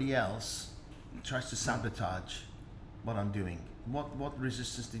everybody else tries to sabotage what I'm doing. What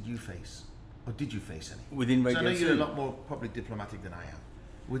resistance did you face? Or did you face any? Within Radio 2? So I know you're a lot more probably diplomatic than I am.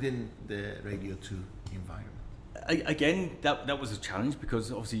 Within the Radio 2 environment. Again, that was a challenge,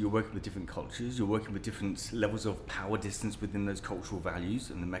 because obviously you're working with different cultures, you're working with different levels of power distance within those cultural values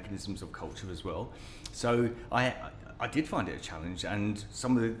and the mechanisms of culture as well. So I did find it a challenge, and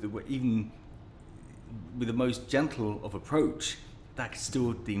some of the even with the most gentle of approach, that could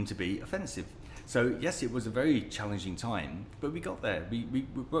still deemed to be offensive. So yes, it was a very challenging time, but we got there. We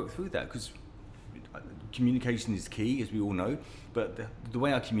worked through that, because communication is key, as we all know. But the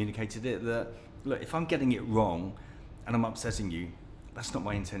way I communicated it, that look, if I'm getting it wrong and I'm upsetting you, that's not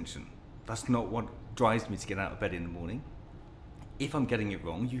my intention. That's not what drives me to get out of bed in the morning. If I'm getting it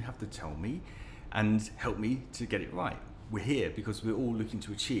wrong, you have to tell me and help me to get it right. We're here because we're all looking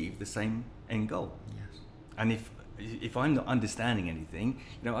to achieve the same end goal. Yes. And if I'm not understanding anything,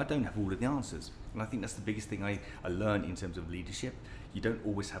 I don't have all of the answers. And I think that's the biggest thing I learned in terms of leadership. You don't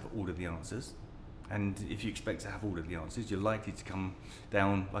always have all of the answers. And if you expect to have all of the answers, you're likely to come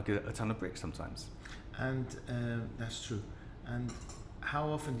down like a ton of bricks sometimes. And that's true. And how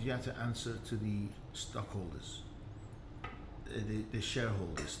often do you have to answer to the stockholders, the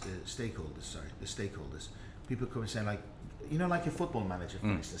shareholders, the stakeholders? People come and say, like a football manager,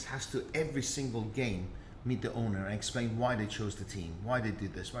 for instance, has to every single game meet the owner and explain why they chose the team, why they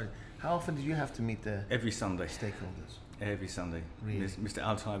did this. How often did you have to meet the every Sunday stakeholders? Every Sunday. Really? Mr.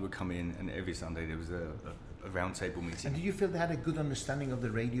 Altai would come in, and every Sunday there was a round table meeting. And do you feel they had a good understanding of the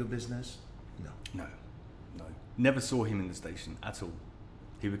radio business? No. Never saw him in the station at all.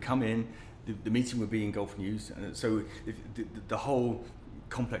 He would come in, the meeting would be in Golf News, so the whole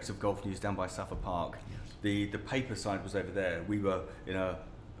complex of Golf News down by Suffolk Park, yes. The paper side was over there. We were in a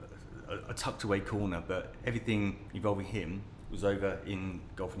tucked away corner, but everything involving him was over in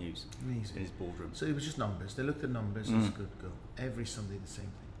Golf News. Amazing. In his boardroom. So it was just numbers. They looked at numbers. It's good, go. Every Sunday the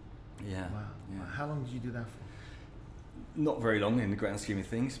same thing. Yeah. Wow. Yeah. How long did you do that for? Not very long in the grand scheme of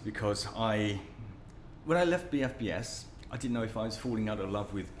things, because when I left BFBS, I didn't know if I was falling out of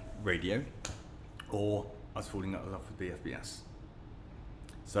love with radio or I was falling out of love with BFBS.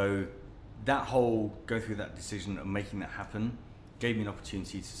 So that whole going through that decision and making that happen gave me an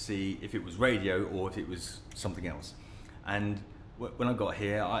opportunity to see if it was radio or if it was something else. And when I got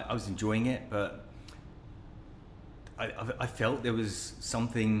here, I was enjoying it, but I felt there was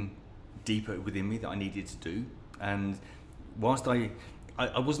something deeper within me that I needed to do. And whilst I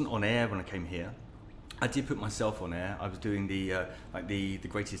wasn't on air when I came here, I did put myself on air. I was doing the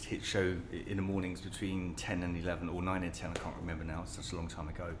greatest hit show in the mornings between 10 and 11, or 9 and 10, I can't remember now, it's such a long time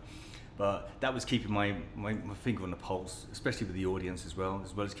ago. But that was keeping my finger on the pulse, especially with the audience as well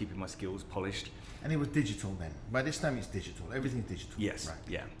as keeping my skills polished. And it was digital then. By this time it's digital. Everything's digital. Yes. Right.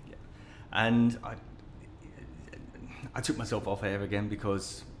 Yeah. And I took myself off air again,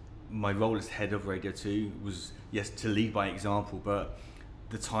 because my role as head of Radio 2 was, yes, to lead by example, but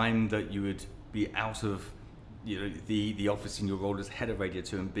the time that you would be out of the office in your role as head of Radio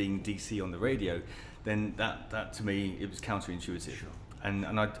 2 and being DC on the radio, then that to me, it was counterintuitive. Sure. And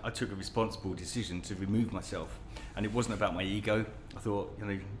I took a responsible decision to remove myself. And it wasn't about my ego. I thought,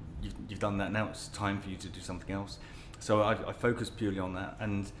 you've done that, now it's time for you to do something else. So I focused purely on that,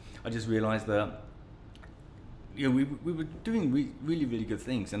 and I just realised that we were doing really, really good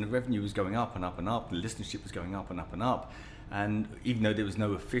things, and the revenue was going up and up and up, the listenership was going up and up and up, and even though there was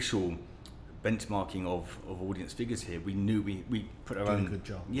no official benchmarking of audience figures here, we knew we put our own good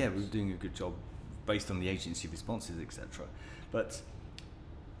job. Yeah, we were doing a good job based on the agency responses, etc. But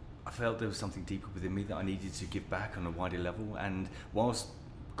I felt there was something deeper within me that I needed to give back on a wider level, and whilst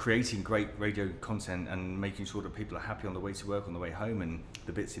creating great radio content and making sure that people are happy on the way to work, on the way home, and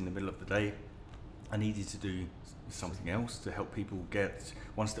the bits in the middle of the day, I needed to do something else to help people get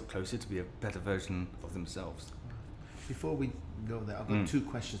one step closer to be a better version of themselves. Before we go there, I've got two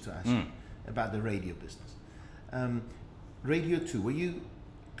questions to ask you about the radio business. Radio 2, were you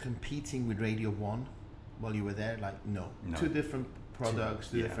competing with Radio 1 while you were there? No. Two different products,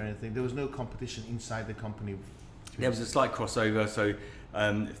 two different things. There was no competition inside the company. There was a slight crossover, so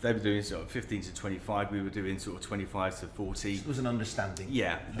if they were doing sort of 15 to 25, we were doing sort of 25 to 40. It was an understanding.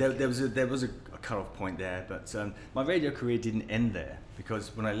 Yeah, there was a cut-off point there, but my radio career didn't end there,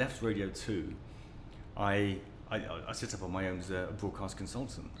 because when I left Radio 2, I set up on my own as a broadcast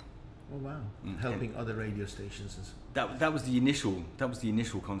consultant. Oh wow! Helping other radio stations. That was the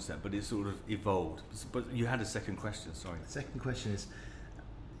initial concept, but it sort of evolved. But you had a second question. Sorry. The second question is,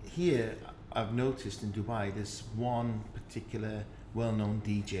 here I've noticed in Dubai there's one particular well-known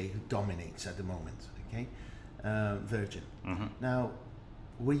DJ who dominates at the moment. Okay, Virgin. Mm-hmm. Now,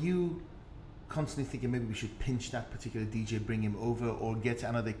 were you constantly thinking maybe we should pinch that particular DJ, bring him over, or get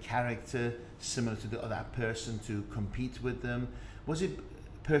another character similar to that person to compete with them? Was it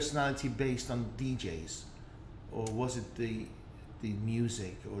personality based on DJs, or was it the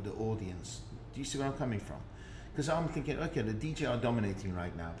music or the audience? Do you see where I'm coming from? Because I'm thinking, okay, the DJ are dominating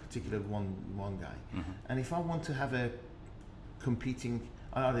right now, particularly one guy, and if I want to have a competing,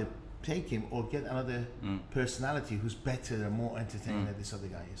 I either take him or get another personality who's better and more entertaining than this other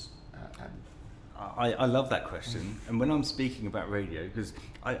guy is. I love that question, and when I'm speaking about radio, because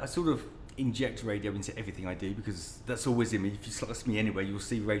I sort of inject radio into everything I do, because that's always in me. If you slice me anywhere, you'll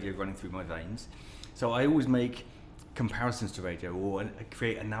see radio running through my veins. So I always make comparisons to radio or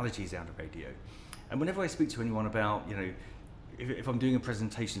create analogies out of radio. And whenever I speak to anyone about, you know, if I'm doing a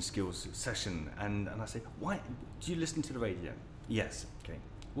presentation skills session and I say, why do you listen to the radio? Yes. Okay.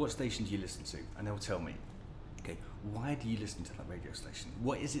 What station do you listen to? And they'll tell me. Okay, why do you listen to that radio station?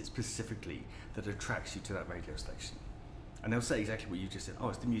 What is it specifically that attracts you to that radio station? And they'll say exactly what you just said. Oh,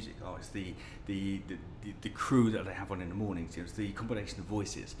 it's the music. Oh, it's the crew that they have on in the mornings. It's the combination of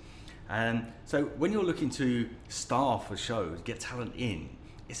voices. And so when you're looking to staff a show, get talent in,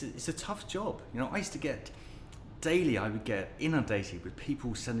 it's a tough job. You know, I used to get daily. I would get inundated with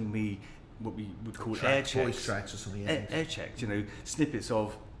people sending me what we would call air checks, voice tracks or something. Air checks. You know, snippets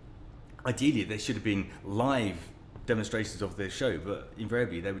of. Ideally, there should have been live demonstrations of their show, but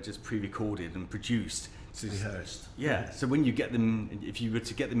invariably they were just pre-recorded and produced. So rehearsed. Yeah. So when you get them, if you were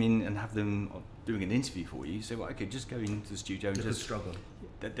to get them in and have them doing an interview for you, you say, well, okay, just go into the studio and They would struggle.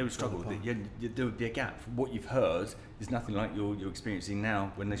 They would struggle. There would be a gap. What you've heard is nothing like you're experiencing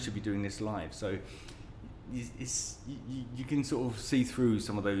now when they should be doing this live. So you can sort of see through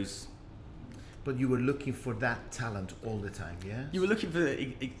some of those. But you were looking for that talent all the time, yeah? You were looking for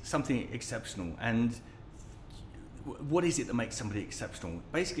something exceptional, and what is it that makes somebody exceptional?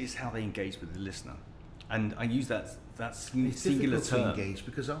 Basically, it's how they engage with the listener, and I use that singular it's difficult term. to engage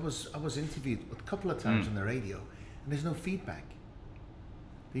because I was interviewed a couple of times on the radio, and there's no feedback.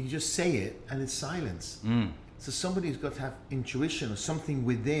 You just say it, and it's silence. So somebody's got to have intuition or something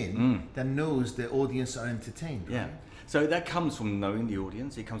within that knows the audience are entertained. Right? Yeah. So that comes from knowing the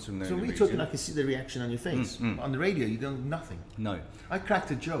audience. It comes from knowing. So the we're region. talking, I can see the reaction on your face. On the radio, you don't nothing. No. I cracked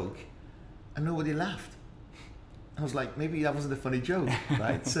a joke, and nobody laughed. I was like, maybe that wasn't a funny joke,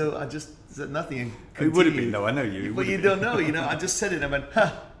 right? So I just said nothing and continued. It would have been, though. I know you. But you don't know, you know. I just said it and I went,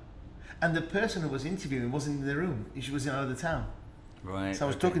 ha! And the person who was interviewing wasn't in the room. She was in another town. Right. So I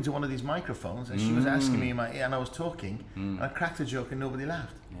was talking to one of these microphones, and she was asking me in my ear, and I was talking, and I cracked a joke, and nobody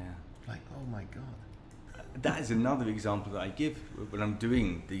laughed. Yeah. Like, oh my God. That is another example that I give when I'm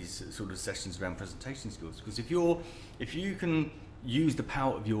doing these sort of sessions around presentation skills. Because if you can use the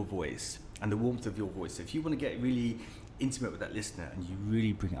power of your voice and the warmth of your voice, if you want to get really intimate with that listener and you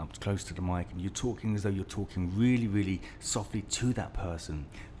really bring it up close to the mic and you're talking as though you're talking really, really softly to that person,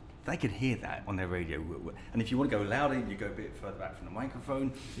 they can hear that on their radio. And if you want to go louder, you go a bit further back from the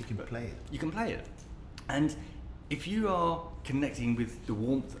microphone. You can play it. You can play it. And if you are connecting with the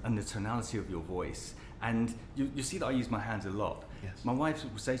warmth and the tonality of your voice, and you see that I use my hands a lot. Yes. My wife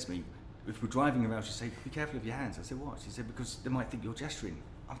would say to me, if we're driving around, she'd say, be careful of your hands. I said, what? She said, because they might think you're gesturing.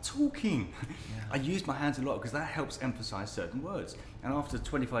 I'm talking. Yeah. I use my hands a lot because that helps emphasize certain words. And after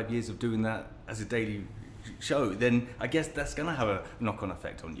 25 years of doing that as a daily show, then I guess that's going to have a knock-on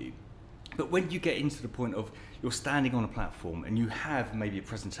effect on you. But when you get into the point of you're standing on a platform and you have maybe a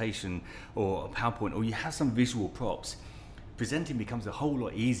presentation or a PowerPoint or you have some visual props, presenting becomes a whole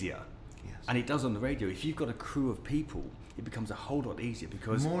lot easier. Yes. And it does on the radio. If you've got a crew of people, it becomes a whole lot easier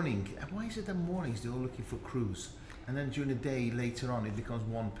because... Morning. Why is it that mornings they're all looking for crews? And then during the day, later on, it becomes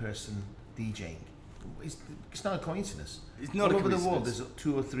one person DJing. It's not a coincidence. It's not all a over coincidence. the world, there's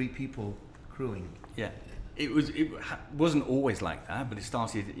 2 or 3 people crewing. Yeah. It wasn't always like that, but it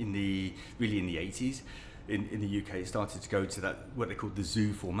started really in the 80s. In the UK, it started to go to that what they called the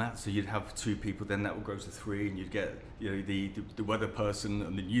zoo format. So you'd have 2 people, then that would go to 3, and you'd get the weather person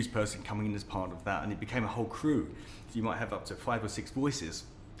and the news person coming in as part of that, and it became a whole crew. So you might have up to 5 or 6 voices.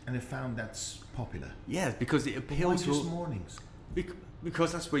 And they found that's popular. Yeah, because it appeals to just mornings.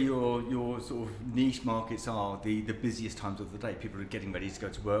 Because that's where your sort of niche markets are, the busiest times of the day. People are getting ready to go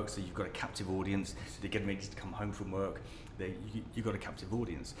to work, so you've got a captive audience. They're getting ready to come home from work. You've got a captive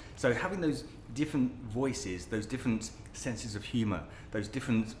audience. So having those different voices, those different senses of humour, those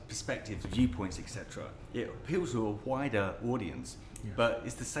different perspectives, viewpoints, etc., it appeals to a wider audience. Yeah. But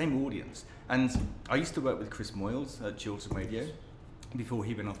it's the same audience. And I used to work with Chris Moyles at Chiltern Radio before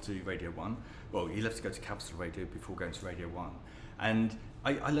he went off to Radio 1. Well, he left to go to Capital Radio before going to Radio 1. And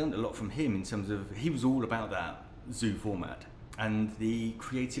I learned a lot from him in terms of, he was all about that zoo format and the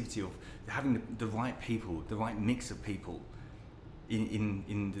creativity of having the right people, the right mix of people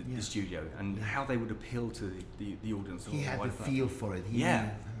in the studio, and how they would appeal to the audience. He had the feel for it.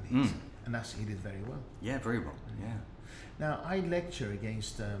 And he did very well. Yeah, very well. Yeah. Now, I lecture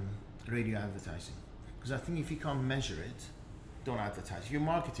against radio advertising because I think if you can't measure it, don't advertise. If you're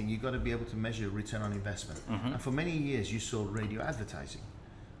marketing, you've got to be able to measure return on investment. And for many years, you sold radio advertising,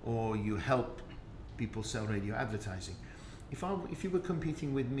 or you help people sell radio advertising. If you were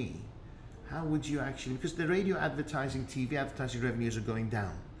competing with me, how would you actually? Because the radio advertising, TV advertising revenues are going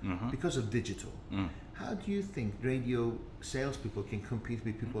down because of digital. How do you think radio salespeople can compete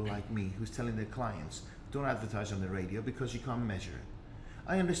with people like me, who's telling their clients, don't advertise on the radio because you can't measure it?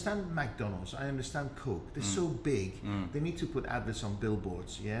 I understand McDonald's, I understand Coke, they're so big, they need to put adverts on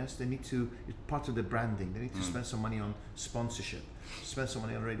billboards, yes? They need to, it's part of the branding, they need to spend some money on sponsorship, spend some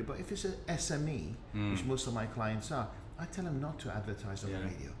money on radio. But if it's an SME, which most of my clients are, I tell them not to advertise on the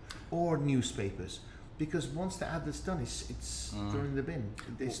radio or newspapers, because once the advert's done, it's thrown in the bin.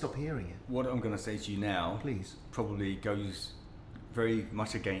 They stop hearing it. What I'm going to say to you now, please, probably goes very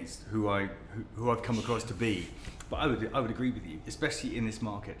much against who I've come across to be, but I would agree with you, especially in this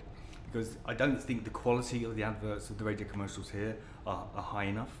market, because I don't think the quality of the adverts of the radio commercials here are high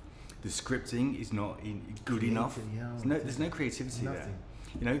enough. The scripting is not good enough. There's no creativity there.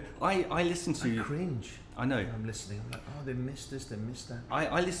 You know, I listen to. I cringe. I know. I'm listening. I'm like, oh, they missed this, they missed that.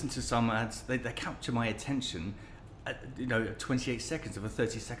 I listen to some ads. They capture my attention at 28 seconds of a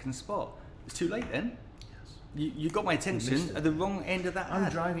 30-second spot. It's too late then. Yes. You got my attention at the wrong end of that ad.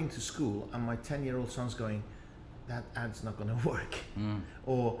 I'm driving to school and my 10-year-old son's going, that ad's not going to work.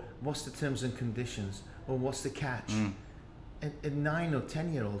 Or what's the terms and conditions? Or what's the catch? A 9 or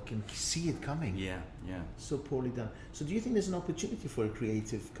 10-year-old can see it coming. Yeah. So poorly done. So do you think there's an opportunity for a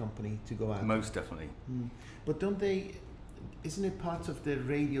creative company to go out? Most definitely. But isn't it part of the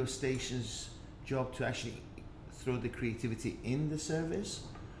radio station's job to actually throw the creativity in the service?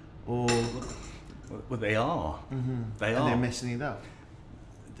 Or well, they are. They are. And they're messing it up.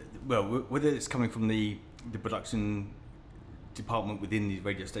 Well, whether it's coming from the production department within the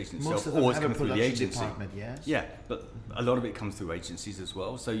radio station itself, or it's coming through the agency. Department, yes. Yeah, but a lot of it comes through agencies as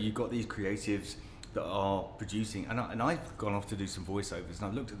well. So you've got these creatives that are producing, and I've gone off to do some voiceovers, and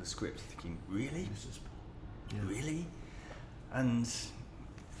I've looked at the script thinking, really? Really? And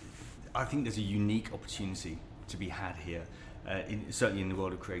I think there's a unique opportunity to be had here, certainly in the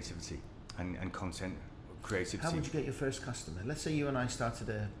world of creativity and content creativity. How would you get your first customer? Let's say you and I started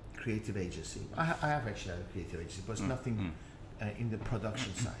a creative agency. I have actually had a creative agency, but it's nothing in the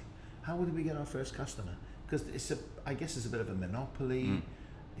production side. How would we get our first customer? Because I guess it's a bit of a monopoly.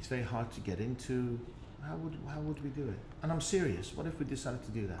 It's very hard to get into. How would we do it? And I'm serious. What if we decided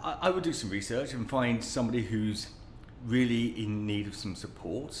to do that? I would do some research and find somebody who's really in need of some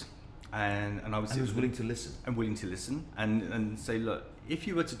support, and I would say who's willing to listen. And willing to listen, and say, look, if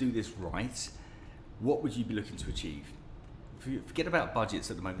you were to do this right, what would you be looking to achieve? Forget about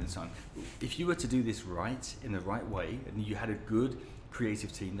budgets at the moment in time. If you were to do this right, in the right way, and you had a good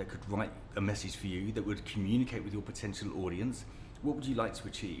creative team that could write a message for you, that would communicate with your potential audience, what would you like to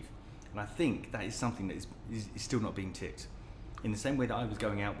achieve? And I think that is something that is still not being ticked. In the same way that I was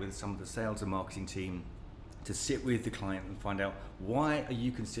going out with some of the sales and marketing team to sit with the client and find out, why are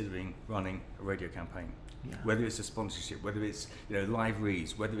you considering running a radio campaign? Yeah. Whether it's a sponsorship, whether it's live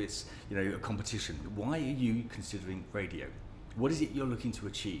reads, whether it's a competition, why are you considering radio? What is it you're looking to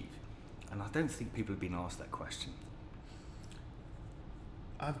achieve? And I don't think people have been asked that question.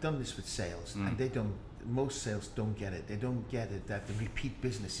 I've done this with sales, and most sales don't get it. They don't get it that the repeat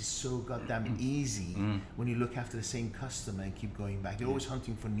business is so goddamn easy when you look after the same customer and keep going back. They're always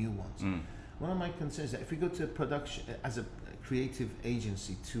hunting for new ones. One of my concerns is that if we go to production as a creative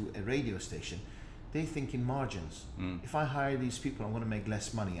agency to a radio station, they think in margins. If I hire these people, I'm going to make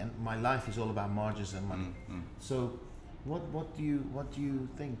less money, and my life is all about margins and money. So, what do you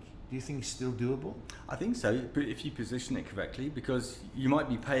think? Do you think it's still doable? I think so, but if you position it correctly, because you might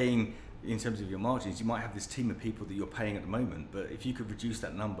be paying, in terms of your margins, you might have this team of people that you're paying at the moment, but if you could reduce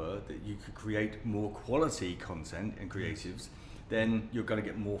that number, that you could create more quality content and creatives, then you're going to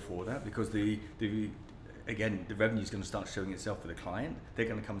get more for that, because the revenue is going to start showing itself for the client. They're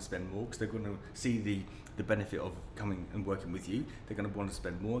going to come and spend more because they're going to see the benefit of coming and working with you. They're going to want to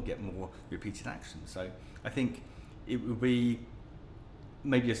spend more, get more repeated action. So I think it will be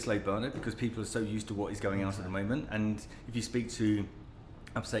maybe a slow burner because people are so used to what is going out at the moment. And if you speak to,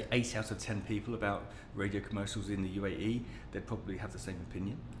 I'd say 8 out of 10 people about radio commercials in the UAE, they'd probably have the same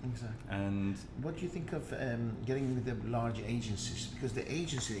opinion. Exactly. And what do you think of getting with the large agencies? Because the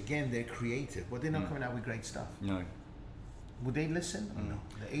agency, again, they're creative, but they're not coming out with great stuff. No. Would they listen? No.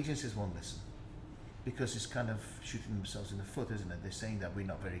 The agencies won't listen because it's kind of shooting themselves in the foot, isn't it? They're saying that we're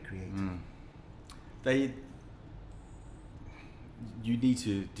not very creative. you need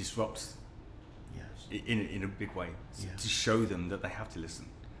to disrupt Yes. in a big way Yes. to show them that they have to listen.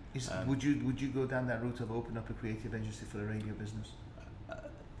 Would you go down that route of open up a creative agency for the radio business?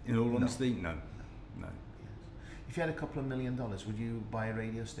 In all No. honesty, no. Yes. If you had a couple of $1 million, would you buy a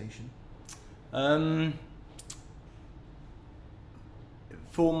radio station?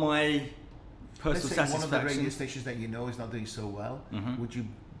 For my personal Let's say one of the satisfaction, radio stations that you know is not doing so well. Mhm. Would you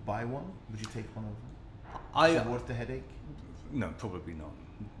buy one? Would you take one over? Is I it worth the headache? no, probably not.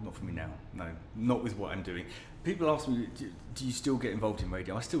 Not for me now. No, not with what I'm doing. People ask me, do you still get involved in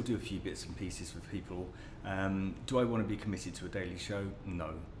radio? I still do a few bits and pieces with people. Do I want to be committed to a daily show?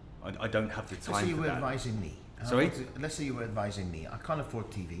 No, I don't have the Let's time say you for were that. advising me. Sorry? Let's say you were advising me. I can't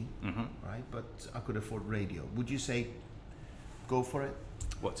afford TV, Hmm. right? But I could afford radio. Would you say, go for it?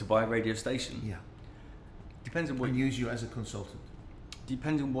 What, to buy a radio station? Yeah. Depends on what And use you as a consultant.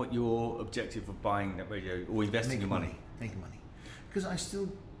 depends on what your objective of buying that radio or investing Make your money. Make money. Because I still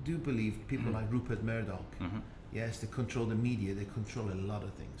do believe people like Rupert Murdoch, Hmm. yes, they control the media, they control a lot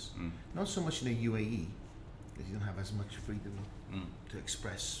of things. Mm. Not so much in the UAE, because you don't have as much freedom Mm. to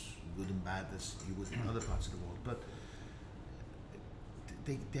express good and bad as you would in other parts of the world. But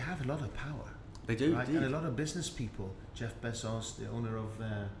they have a lot of power. They do, Right? indeed. And a lot of business people, Jeff Bezos, the owner of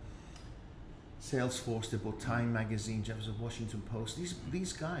Salesforce, they bought Time magazine, Jeff of Washington Post.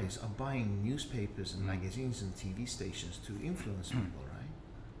 These guys are buying newspapers and magazines and TV stations to influence people, right?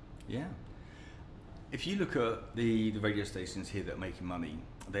 Yeah. If you look at the radio stations here that are making money,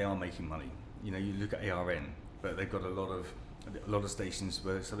 they are making money. You know, you look at ARN, but they've got a lot of stations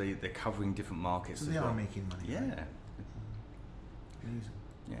where they're covering different markets. So as they well. are making money. Yeah. Right? Amazing.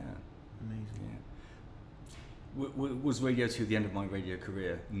 Yeah. Amazing. Yeah. Was Radio 2 the end of my radio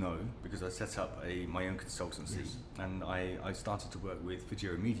career? No, because I set up my own consultancy. Yes. And I started to work with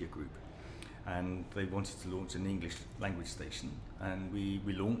Fujira Media Group, and they wanted to launch an English language station, and we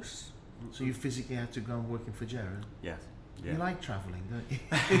launched. So you physically had to go and work in Fujera? Yes. Yeah. You like travelling, don't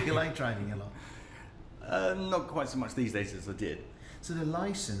you? You like driving a lot. Not quite so much these days as I did. So the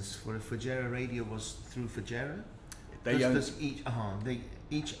license for a Fujera radio was through Fujera? They own, Does each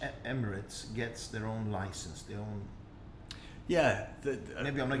Emirates gets their own license, their own. yeah.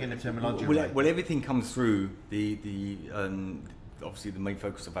 Maybe I'm not getting the terminology well, right. well, everything comes through the obviously the main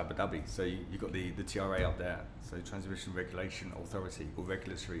focus of Abu Dhabi. So you've got the TRA up there, so Transmission Regulation Authority or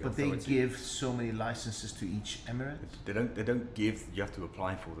Regulatory But Authority. they give so many licenses to each emirate. They don't give. You have to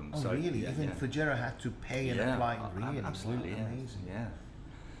apply for them. Oh, so, really? Yeah, Even yeah. Fujera had to pay and Yeah, apply. Really? absolutely. Wow, Yeah. Amazing. Yeah.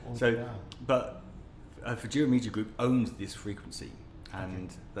 Oh, So, wow. but Fujira Media Group owns this frequency, and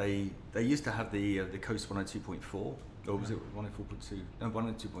they used to have the Coast 102.4, or was it 104.2? No,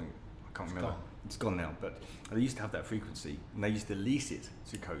 102. I can't remember. gone. It's gone now. But they used to have that frequency, and they used to lease it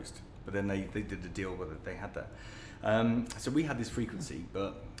to Coast. But then they did a deal where they had that. So we had this frequency,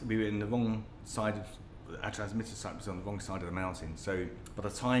 but we were in the wrong side of our transmitter site was on the wrong side of the mountain. So by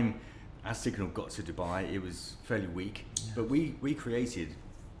the time our signal got to Dubai, it was fairly weak. Yeah. But we created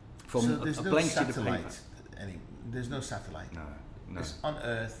from So a there's no blank sheet of paper. satellite. There's no satellite. No, no. It's on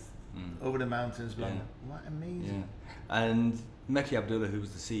Earth, Mm. over the mountains, blah, Yeah. blah. What amazing. Yeah. And Mekki Abdullah, who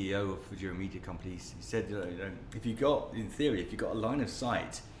was the CEO of Fujira Media Company, he said, you know, if you got, in theory, if you got a line of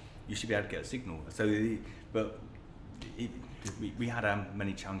sight, you should be able to get a signal. So, we had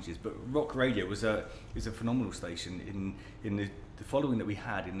many challenges, but Rock Radio was a phenomenal station. In the following that we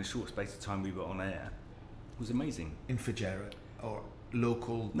had in the short space of time we were on air was amazing. In Fujera or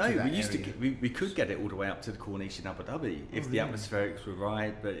local. No, to that we used area. to we could get it all the way up to the Corniche in Abu Dhabi if the really? atmospherics were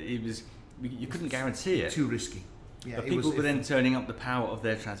right, but you couldn't guarantee it. Too risky. Yeah, But it people was, were then turning up the power of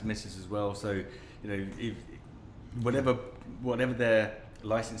their transmitters as well. So, you know, if whatever their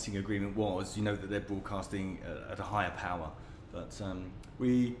licensing agreement was, you know that they're broadcasting at a higher power. But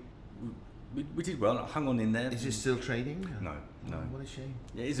we did well. I hung on in there. Is it still trading? No, no. Oh, what a shame.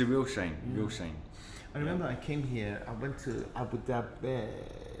 Yeah, it's a real shame. Yeah. Real shame. I remember I came here, I went to Abu Dhabi,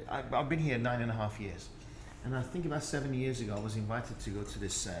 I've been here 9.5 years. And I think about 7 years ago, I was invited to go to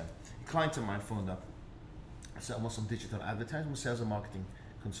this, a client of mine phoned up. I said, I want some digital advertising, sales and marketing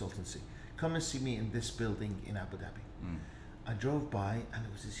consultancy. Come and see me in this building in Abu Dhabi. Mm. I drove by and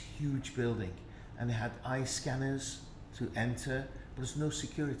it was this huge building and they had eye scanners to enter, but there's no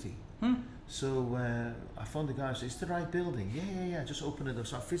security. So I phoned the guy, I said, it's the right building. Yeah, just open the door.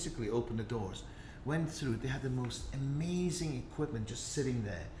 So I physically opened the doors, went through, they had the most amazing equipment just sitting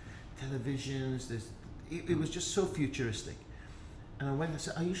there. Televisions, it was just so futuristic. And I went and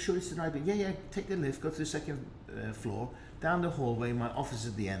said, are you sure it's the right building? Yeah, take the lift, go to the second floor, down the hallway, my office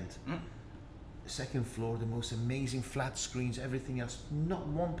at the end. Second floor, the most amazing flat screens, everything else, not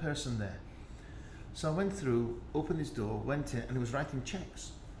one person there. So I went through, opened his door, went in, and he was writing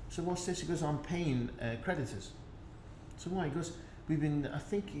checks. So what's this? He goes, I'm paying creditors. So why? He goes, we've been, I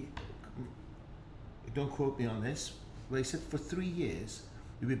think, don't quote me on this, but he said for 3 years,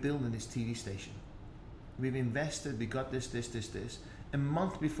 we've been building this TV station. We've invested, we got this. A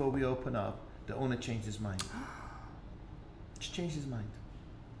month before we open up, the owner changed his mind. Just changed his mind.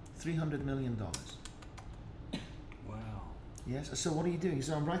 $300 million. Wow. Yes, so what are you doing? He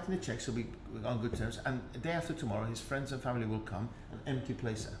said, I'm writing the check so we're on good terms, and the day after tomorrow, his friends and family will come, an empty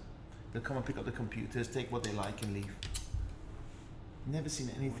place there. They'll come and pick up the computers, take what they like and leave. Never seen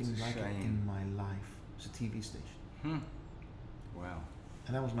anything like it in my life. It's a TV station. Wow.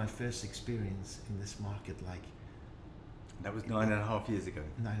 And that was my first experience in this market, like... That was 9.5 years ago.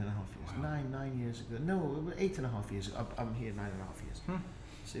 9.5 years. Wow. 9 years ago. No, it was 8.5 years ago. I'm here 9.5 years.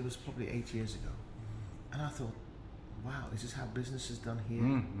 So it was probably 8 years ago. And I thought, wow, is this how business is done here?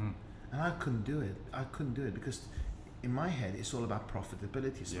 And I couldn't do it. I couldn't do it because in my head, it's all about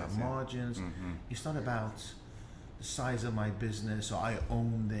profitability. It's about margins. It's not about the size of my business, or I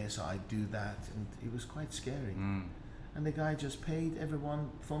own this, or I do that. And it was quite scary. And the guy just paid everyone,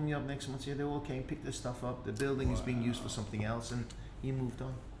 phoned me up next month, said they all came, picked their stuff up, the building is being used for something else, and he moved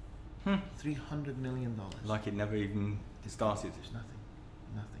on. $300 million. Like it never even started. There's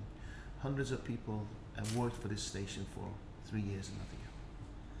nothing. Hundreds of people have worked for this station for 3 years and nothing else.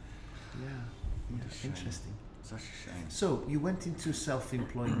 Yeah, interesting. Such a shame. So you went into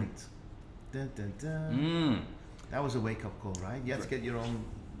self-employment. That was a wake-up call, right? You had to get your own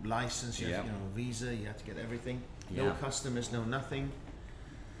license, you had to, visa, you had to get everything. No customers, no nothing.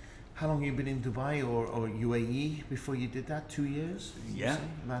 How long have you been in Dubai or UAE before you did that? 2 years?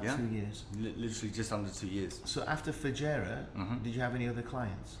 About 2 years. Literally just under 2 years. So after Fujairah, did you have any other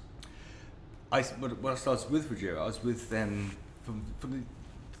clients? When I started with Fujairah, I was with them from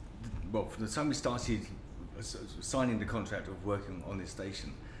the time we started signing the contract of working on this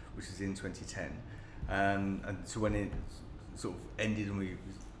station, which was in 2010, and so when it sort of ended and we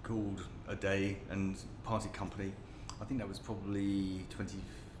called a day and parted company, I think that was probably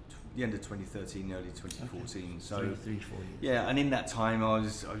the end of 2013, early 2014. Okay. So 3, 4 years. Yeah, and in that time I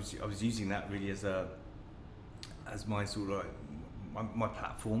was using that really as my sort of my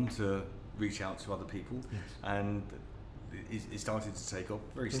platform to reach out to other people, and it started to take off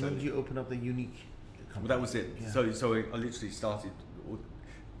very slowly. When did you open up the Unique company? Well, that was it. Yeah. So I literally started.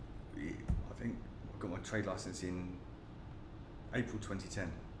 I think I got my trade license in April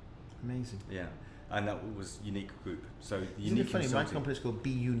 2010. Amazing. Yeah, and that was Unique Group. So the Isn't Unique it funny? My company is called Be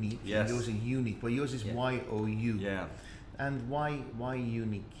Unique. Yes. Yours is Unique, but yours is YOU. Yeah. And why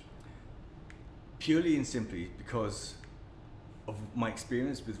Unique? Purely and simply because of my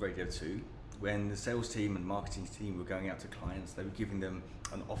experience with Radio 2. When the sales team and marketing team were going out to clients, they were giving them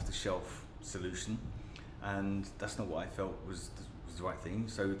an off-the-shelf solution, and that's not what I felt was the right thing.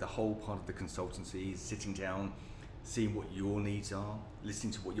 So the whole part of the consultancy is sitting down, seeing what your needs are,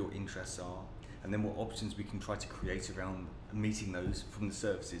 listening to what your interests are, and then what options we can try to create around meeting those from the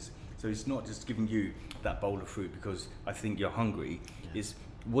services. So it's not just giving you that bowl of fruit because I think you're hungry. It's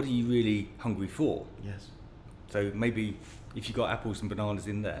what are you really hungry for? Yes. So maybe if you got apples and bananas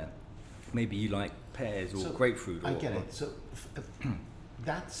in there, maybe you like pears or grapefruit. I get it. So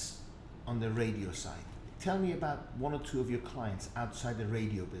that's on the radio side. Tell me about one or two of your clients outside the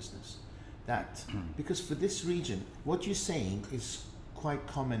radio business. That because for this region, what you're saying is quite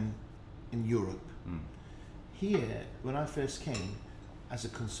common in Europe. Here, when I first came as a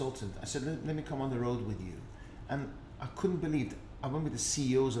consultant, I said, let me come on the road with you. And I couldn't believe, I went with the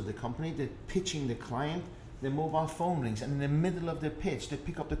CEOs of the company, they're pitching the client, their mobile phone rings, and in the middle of their pitch, they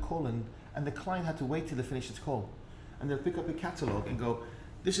pick up the call, and the client had to wait till they finished its call. And they'll pick up a catalog and go,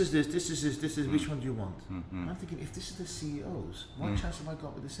 this is this, which one do you want? And I'm thinking, if this is the CEOs, what chance have I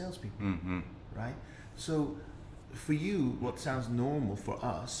got with the salespeople, right? So for you, what sounds normal for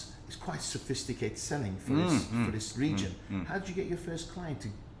us is quite sophisticated selling for this region. How did you get your first client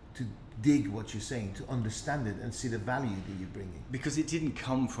to dig what you're saying, to understand it and see the value that you're bringing? Because it didn't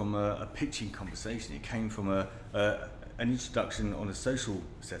come from a pitching conversation, it came from an introduction on a social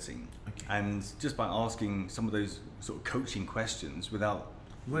setting. Okay. And just by asking some of those sort of coaching questions without...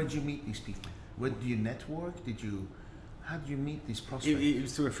 Where did you meet these people? Where did you network? How did you meet these prospects? It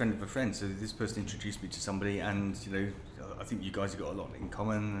was through a friend of a friend. So this person introduced me to somebody, and I think you guys have got a lot in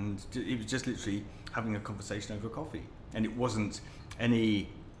common, and it was just literally having a conversation over coffee. And it wasn't any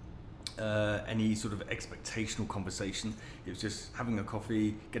sort of expectational conversation. It was just having a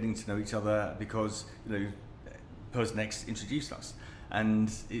coffee, getting to know each other because person X introduced us,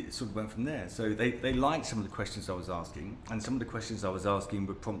 And it sort of went from there. So they liked some of the questions I was asking, and some of the questions I was asking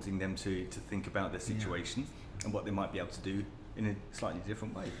were prompting them to think about their situation and what they might be able to do in a slightly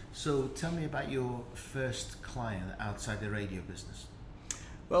different way. So tell me about your first client outside the radio business.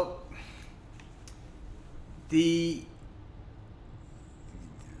 Well,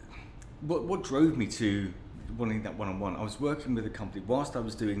 what drove me to wanting that one-on-one, I was working with a company, whilst I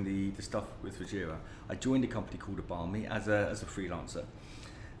was doing the stuff with Fujira, I joined a company called Abarmi as a freelancer.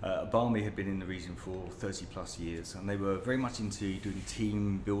 Abarmi had been in the region for 30 plus years, and they were very much into doing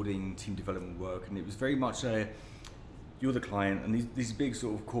team building, team development work, and it was very much you're the client, and these big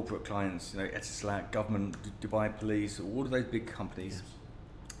sort of corporate clients, Etisalat, government, Dubai Police, all of those big companies,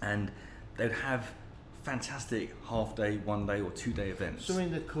 and they'd have fantastic half-day, one-day or two-day events. So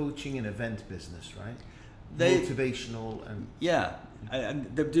in the coaching and event business, right? Motivational and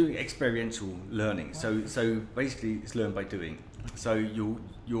and they're doing experiential learning. So basically, it's learn by doing. So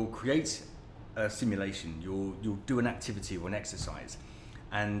you'll create a simulation. You'll do an activity or an exercise,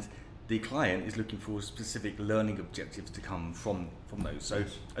 and the client is looking for specific learning objectives to come from those. So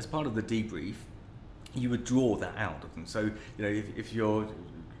as part of the debrief, you would draw that out of them. So if you're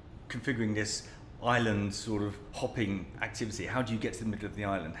configuring this island sort of hopping activity, how do you get to the middle of the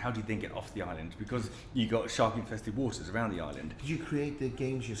island? How do you then get off the island? Because you got shark infested waters around the island. Did you create the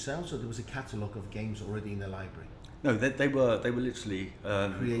games yourselves, or there was a catalogue of games already in the library? No, they were literally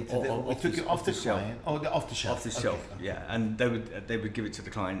created. Off the shelf. Off the shelf. Off the shelf, okay. Yeah. And they would give it to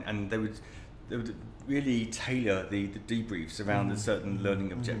the client, and they would really tailor the debriefs around the certain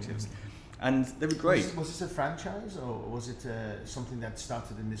learning objectives. And they were great. Was this a franchise, or was it something that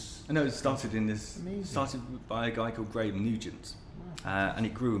started in this? No, it started in this. Amazing. Started by a guy called Graham Nugent, and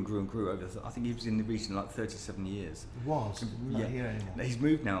it grew and grew and grew over. I think he was in the region like 37 years. Was not here anymore. He's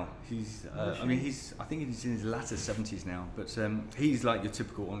moved now. He's. I think he's in his latter 70s now. But he's like your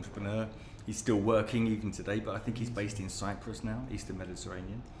typical entrepreneur. He's still working even today, but I think he's based in Cyprus now, Eastern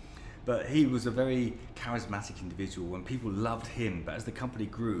Mediterranean. But he was a very charismatic individual, and people loved him. But as the company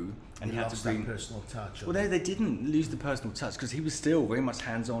grew, and he had to bring that personal touch. Well, they didn't lose the personal touch, because he was still very much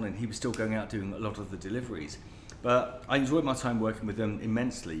hands-on, and he was still going out doing a lot of the deliveries. But I enjoyed my time working with them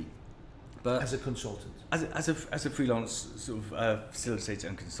immensely. But as a consultant, as a freelance sort of facilitator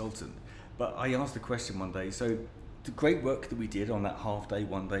and consultant. But I asked the question one day. So the great work that we did on that half-day,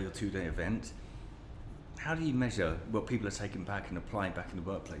 one-day, or two-day event, how do you measure what people are taking back and applying back in the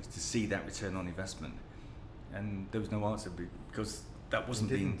workplace to see that return on investment? And there was no answer, because that wasn't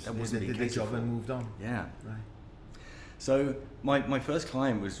being did the job and moved on. Yeah. Right. So my first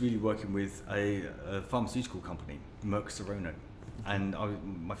client was really working with a pharmaceutical company, Merck Serono, and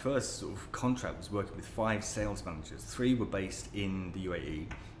my first sort of contract was working with 5 sales managers. 3 were based in the UAE,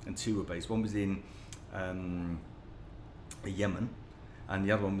 and 2 were based. One was in Yemen, and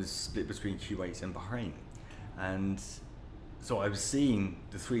the other one was split between Kuwait and Bahrain. And so I was seeing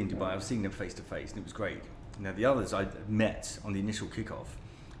the 3 in Dubai, I was seeing them face to face, and it was great. Now the others I met on the initial kickoff,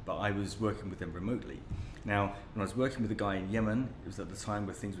 but I was working with them remotely. Now, when I was working with a guy in Yemen, it was at the time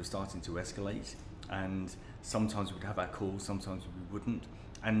where things were starting to escalate, and sometimes we would have our calls, sometimes we wouldn't.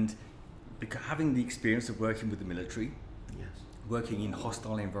 And having the experience of working with the military, working in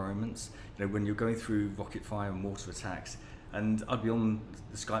hostile environments, when you're going through rocket fire and mortar attacks, and I'd be on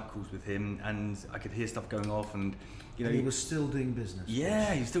the Skype calls with him, and I could hear stuff going off, and and he was still doing business.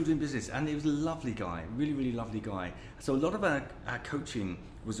 Yeah, he was still doing business, and he was a lovely guy, really, really lovely guy. So a lot of our coaching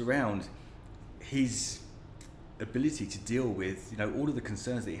was around his ability to deal with all of the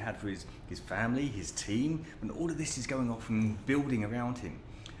concerns that he had for his family, his team, and all of this is going off and building around him.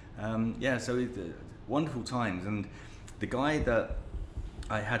 So wonderful times. And the guy that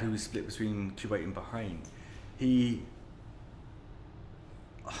I had, who was split between Kuwait and Bahrain,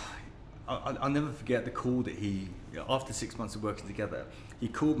 I'll never forget the call that after 6 months of working together, he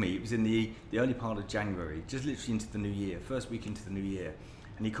called me. It was in the early part of January, just literally into the new year, first week into the new year.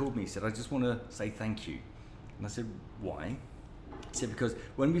 And he called me, he said, "I just want to say thank you." And I said, "Why?" He said, "Because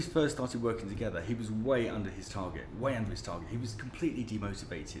when we first started working together, he was way under his target. He was completely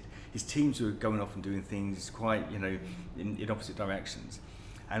demotivated. His teams were going off and doing things quite, in opposite directions.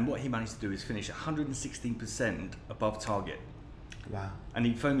 And what he managed to do is finish 116% above target. Wow. And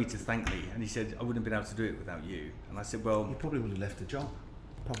he phoned me to thank me, and he said, "I wouldn't have been able to do it without you." And I said, "Well..." You probably would have left the job.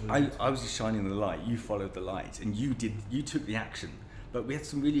 I was just shining the light. You followed the light, and you took the action. But we had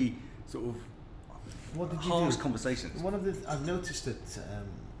some really sort of harsh conversations. I've noticed that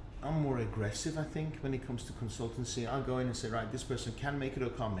I'm more aggressive, I think, when it comes to consultancy. I'll go in and say, right, this person can make it or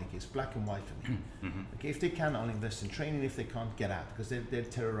can't make it. It's black and white for me. Okay, if they can, I'll invest in training. If they can't, get out, because they're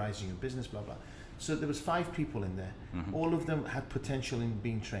terrorizing your business, blah, blah. So there was 5 people in there. Mhm. All of them had potential in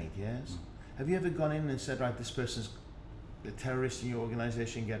being trained, yes? Have you ever gone in and said, right, this person's a terrorist in your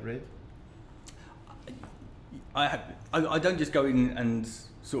organization, get rid? I don't just go in and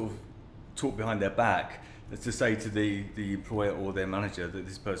sort of talk behind their back to say to the employer or their manager that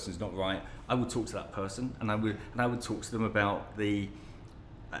this person's not right. I would talk to that person, and I would talk to them about the.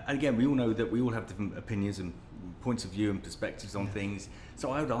 And again, we all know that we all have different opinions and points of view and perspectives on things.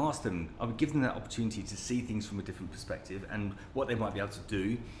 So I would ask them, I would give them that opportunity to see things from a different perspective and what they might be able to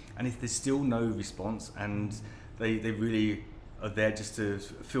do. And if there's still no response and they really are there just to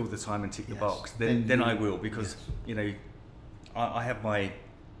fill the time and tick the box, then I will, because you know I have my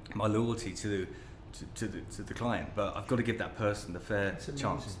loyalty to the client, but I've got to give that person the fair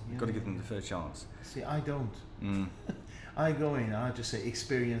chance. I've got to give them the fair chance. See, I don't. I go in and I just say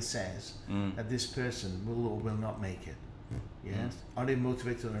experience says that this person will or will not make it. Yes? Are they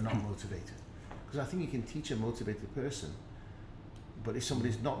motivated or not motivated? Because I think you can teach a motivated person, but if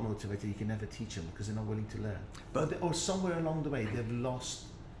somebody's not motivated, you can never teach them because they're not willing to learn. Or somewhere along the way, they've lost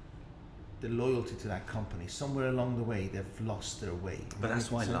the loyalty to that company. Somewhere along the way, they've lost their way. But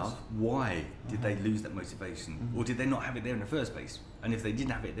that's why, love. Why did they lose that motivation? Or did they not have it there in the first place? And if they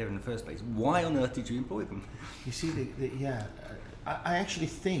didn't have it there in the first place, why on earth did you employ them? You see, I actually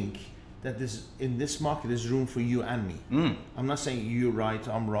think that in this market, there's room for you and me. I'm not saying you're right,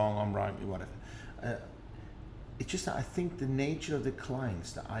 I'm wrong, I'm right, whatever. It's just that I think the nature of the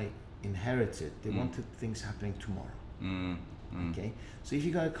clients that I inherited, they wanted things happening tomorrow. Okay, so if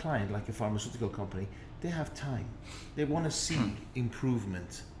you got a client like a pharmaceutical company, they have time. They want to see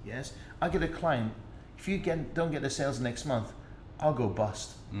improvement. Yes, I get a client. If you don't get the sales next month, I'll go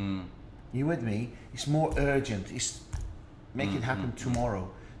bust. You with me? It's more urgent. It's make it happen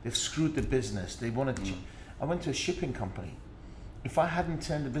tomorrow. They've screwed the business. They want to. I went to a shipping company. If I hadn't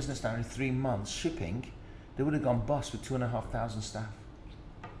turned the business down in 3 months, shipping, they would have gone bust with 2,500 staff.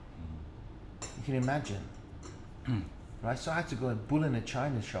 You can imagine. Right, so I had to go and bull in a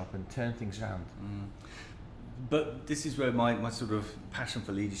china shop and turn things around. But this is where my sort of passion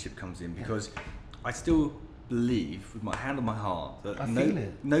for leadership comes in, because I still believe with my hand on my heart that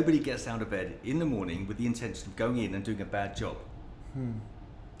nobody gets out of bed in the morning with the intention of going in and doing a bad job.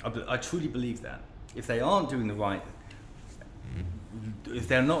 I truly believe that. If they aren't doing the right, if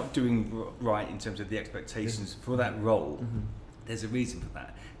they're not doing right in terms of the expectations for that role, there's a reason for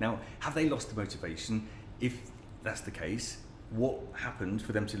that. Now, have they lost the motivation? If that's the case, what happened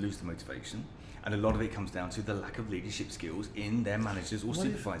for them to lose the motivation? And a lot of it comes down to the lack of leadership skills in their managers or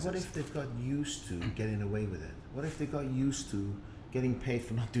supervisors. What if they've got used to getting away with it? What if they got used to getting paid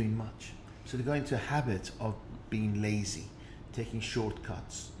for not doing much? So they go into a habit of being lazy, taking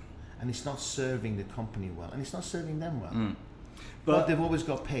shortcuts, and it's not serving the company well, and it's not serving them well. But they've always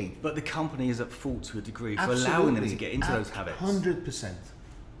got paid. But the company is at fault to a degree for allowing them to get into those habits. 100%.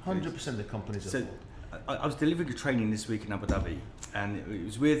 100% the company's at fault. I was delivering a training this week in Abu Dhabi, and it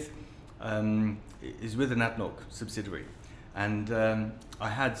was with an ADNOC subsidiary, and I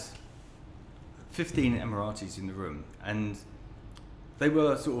had 15 Emiratis in the room, and they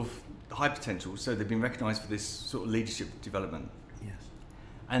were sort of high potential, so they've been recognised for this sort of leadership development. Yes.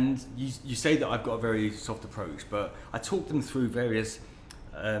 And you say that I've got a very soft approach, but I talk them through various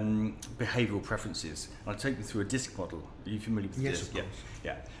behavioural preferences. And I take them through a DISC model. Are you familiar with DISC?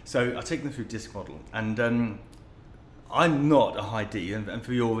 Yeah. So I take them through DISC model, and I'm not a high D. And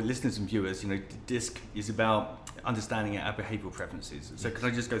for your listeners and viewers, you know, DISC is about understanding our behavioural preferences. So can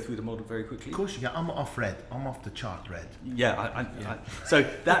I just go through the model very quickly? Of course you can. I'm off red. I'm off the chart red. Yeah. So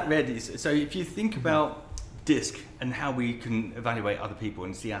that red is. So if you think about DISC and how we can evaluate other people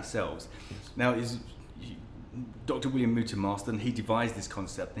and see ourselves. Now, Dr. William Newton Marston, he devised this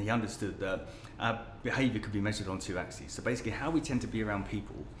concept, and he understood that our behaviour could be measured on 2 axes. So basically how we tend to be around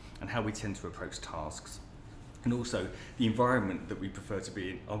people and how we tend to approach tasks. And also the environment that we prefer to be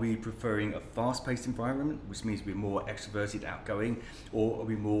in. Are we preferring a fast-paced environment, which means we're more extroverted, outgoing, or are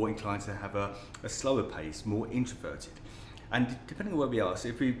we more inclined to have a slower pace, more introverted? And depending on where we are, so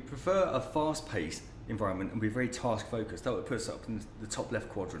if we prefer a fast-paced environment and we're very task-focused, that would put us up in the top left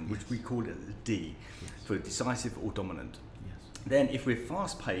quadrant, which we call it a D, for decisive or dominant. Then if we're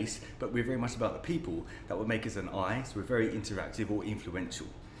fast-paced, but we're very much about the people, that would make us an I, so we're very interactive or influential.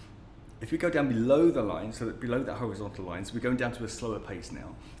 If we go down below the line, so that below that horizontal line, so we're going down to a slower pace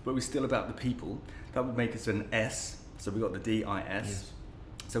now, but we're still about the people, that would make us an S, so we've got the DIS,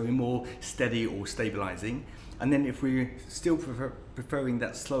 so we're more steady or stabilizing. And then if we're still preferring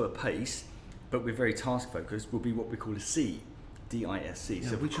that slower pace, but we're very task focused, will be what we call a C, DISC. Yeah,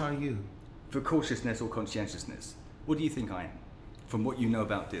 so which are you? For cautiousness or conscientiousness. What do you think I am, from what you know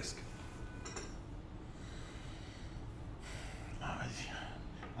about DISC?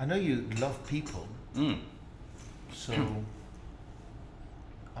 I know you love people, so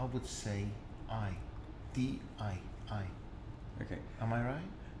I would say D-I-I. Okay. Am I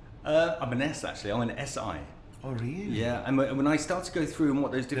right? I'm an S actually. I'm an SI. Oh, really? Yeah, and when I start to go through and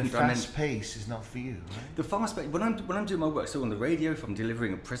what those different the fast pace is not for you, right? The fast pace, when I'm doing my work, so on the radio, if I'm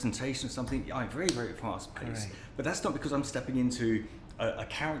delivering a presentation or something, I'm very, very fast paced. Correct. But that's not because I'm stepping into a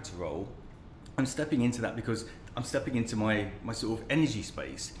character role. I'm stepping into that because I'm stepping into my sort of energy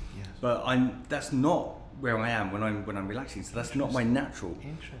space. Yes. But that's not where I am when I'm relaxing. So that's not my natural.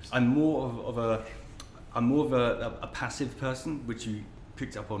 Interesting. I'm more of a passive person, which you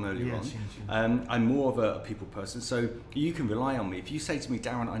picked up on earlier on. Yes. I'm more of a people person, so you can rely on me. If you say to me,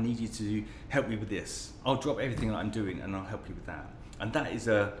 Darren, I need you to help me with this, I'll drop everything that I'm doing and I'll help you with that. And that is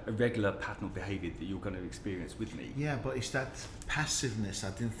a regular pattern of behaviour that you're going to experience with me. Yeah, but it's that passiveness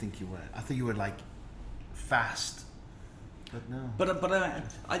I didn't think you were. I thought you were like fast, but no. But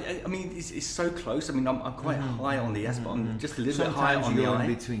I mean, it's so close. I mean, I'm quite high on the S, but I'm just a little bit higher on the I.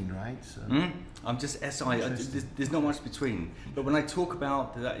 In between, right? So. I'm just SI. There's not much between. But when I talk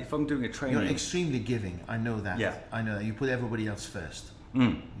about that, if I'm doing a training, you're extremely giving. I know that. Yeah. I know that. You put everybody else first.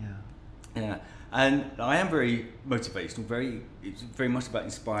 Yeah. And I am very motivational. It's very much about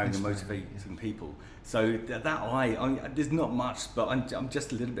inspiring and motivating people. So that I there's not much, but I'm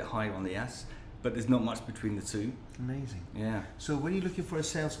just a little bit higher on the S. But there's not much between the two. Amazing. Yeah. So when you're looking for a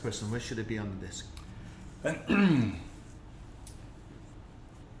salesperson, where should it be on the desk?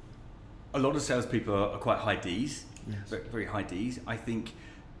 A lot of salespeople are quite high Ds, yes. very high Ds. I think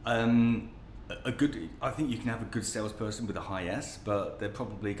I think you can have a good salesperson with a high S, but they're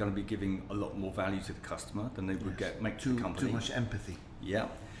probably going to be giving a lot more value to the customer than they would make to the company. Too much empathy. Yeah.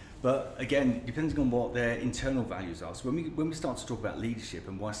 But again, depending on what their internal values are. So when we start to talk about leadership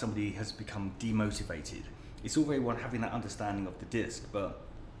and why somebody has become demotivated, it's all very well having that understanding of the DISC, but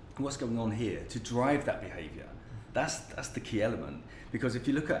what's going on here to drive that behaviour? That's the key element. Because if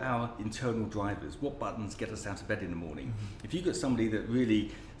you look at our internal drivers, what buttons get us out of bed in the morning? If you've got somebody that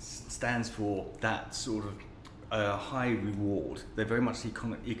really stands for that sort of high reward, they're very much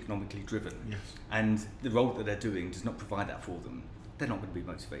economically driven, yes. and the role that they're doing does not provide that for them, they're not going to be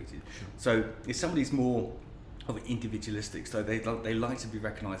motivated. Sure. So if somebody's more of an individualistic, so they like to be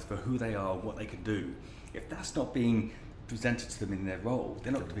recognised for who they are, what they can do, if that's not being presented to them in their role,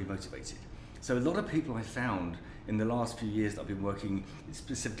 they're not going to be motivated. So a lot of people I found in the last few years that I've been working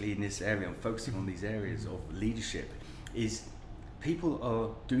specifically in this area and focusing on these areas of leadership is people are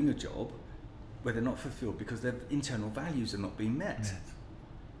doing a job where they're not fulfilled because their internal values are not being met.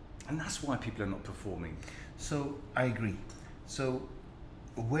 And that's why people are not performing. So I agree. So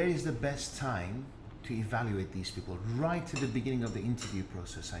where is the best time to evaluate these people? Right at the beginning of the interview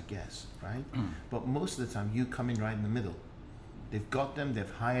process, I guess, right? But most of the time you come in right in the middle. They've got them,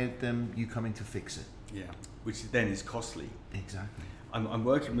 they've hired them, you come in to fix it. Yeah, which then is costly. Exactly. I'm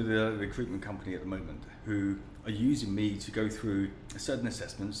working with a recruitment company at the moment who are using me to go through a certain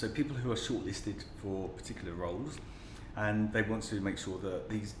assessment. So people who are shortlisted for particular roles, and they want to make sure that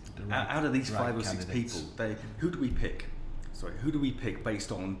out of these 5 or 6 people, who do we pick? Who do we pick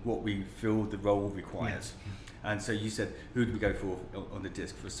based on what we feel the role requires? Yes. And so you said, who do we go for on the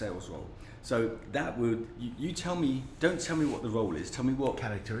DISC for a sales role? So that would, you tell me, don't tell me what the role is, tell me what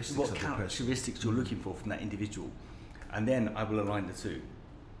characteristics you're looking for from that individual. And then I will align the two.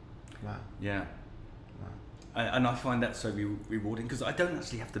 Wow. Yeah. Wow. And I find that so rewarding because I don't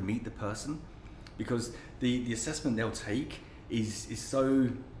actually have to meet the person because the assessment they'll take is so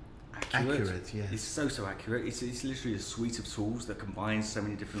accurate. Yeah. It's so accurate. It's literally a suite of tools that combines so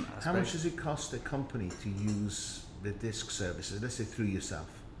many different aspects. How much does it cost a company to use the DISC services? Let's say through yourself.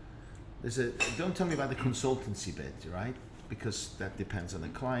 Don't tell me about the consultancy bit, right? Because that depends on the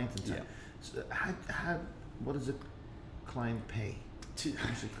client. And yeah. So what does a client pay?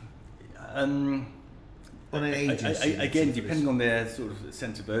 On an agency. Again, depending on their sort of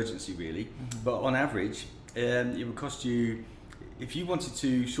sense of urgency, really. But on average, it would cost you, if you wanted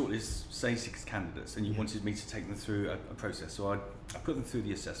to shortlist, say, 6 candidates, and you wanted me to take them through a process, so I put them through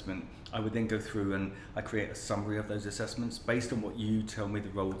the assessment. I would then go through and I create a summary of those assessments based on what you tell me the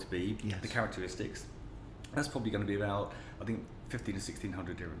role to be, the characteristics. That's probably going to be about, I think, 1,500 to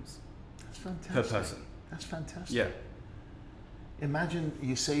 1,600 dirhams. That's fantastic. Per person. That's fantastic. Yeah. Imagine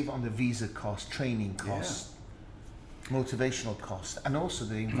you save on the visa cost, training cost, motivational cost, and also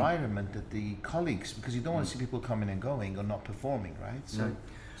the environment that the colleagues, because you don't want to see people coming and going or not performing, right? So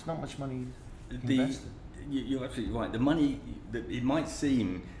it's not much money invested. You're absolutely right. The money, it might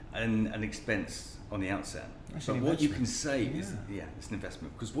seem an expense on the outset, but what you can save is, it's an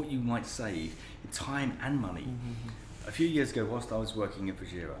investment, because what you might save in time and money, A few years ago, whilst I was working in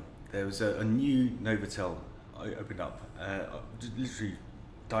Fujairah, there was a new Novotel opened up, literally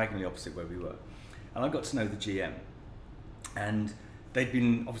diagonally opposite where we were. And I got to know the GM. And they'd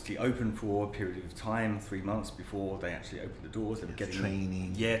been obviously open for a period of time, 3 months before they actually opened the doors. They were getting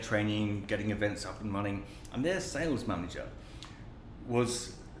training. Yeah, training, getting events up and running. And their sales manager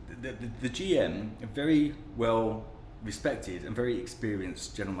was the GM, a very well respected and very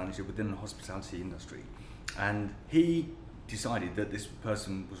experienced general manager within the hospitality industry. And he decided that this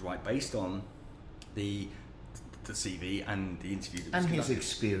person was right based on the CV and the interview that was and his conducted.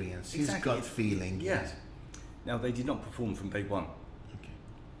 experience, Exactly. his gut feeling. Yes. Now, they did not perform from day one. Okay.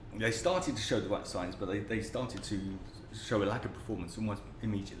 They started to show the right signs, but they started to show a lack of performance almost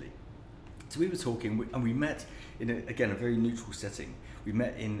immediately. So we were talking, and we met in, a very neutral setting. We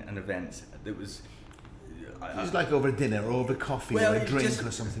met in an event that was... It was like over dinner or over coffee or a drink or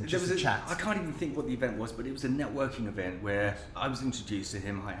something, just a chat. I can't even think what the event was, but it was a networking event where I was introduced to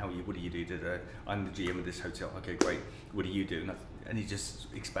him. Hi, how are you? What do you do? I'm the GM of this hotel. Okay, great. What do you do? And he just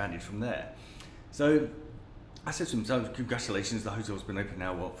expanded from there. So I said to him, so congratulations, the hotel's been open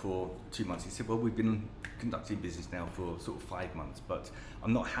now, for 2 months? He said, well, we've been conducting business now for sort of 5 months, but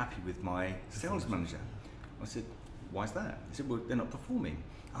I'm not happy with my sales manager. I said, why is that? He said, well, they're not performing.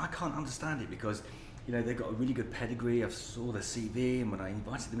 I can't understand it because, you know, they've got a really good pedigree. I saw their CV, and when I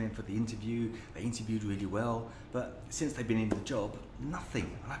invited them in for the interview, they interviewed really well. But since they've been in the job, nothing.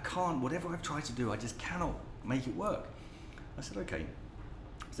 And I can't, whatever I've tried to do, I just cannot make it work. I said, okay.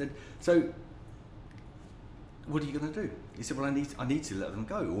 I said, so what are you going to do? He said, well, I need to let them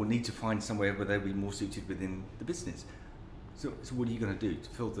go, or need to find somewhere where they'll be more suited within the business. So what are you going to do to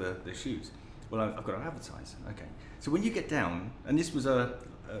fill their shoes? Well, I've got to advertise. Okay. So when you get down, and this was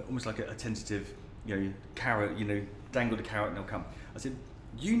almost like a tentative, you know, carrot, you know, dangle the carrot and they'll come. I said,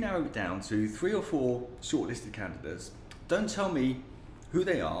 you narrow it down to 3 or 4 shortlisted candidates. Don't tell me who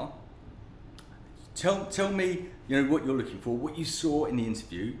they are. Tell me, you know, what you're looking for, what you saw in the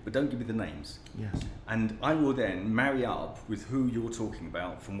interview, but don't give me the names. Yes. And I will then marry up with who you're talking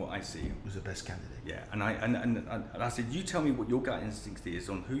about from what I see. Was the best candidate. Yeah, and I said, you tell me what your gut instinct is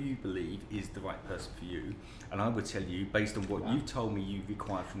on who you believe is the right person for you, and I would tell you based on what you told me you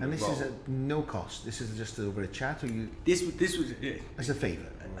require from the role. And this is at no cost. This is just over a chat, or you? This was as a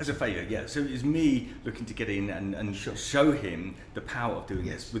favour. As a favour, yeah. So it was me looking to get in and show him the power of doing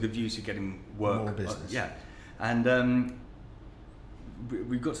this with a view to getting work. More business. Yeah, and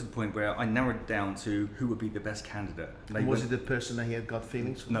we got to the point where I narrowed it down to who would be the best candidate. And was it the person that he had got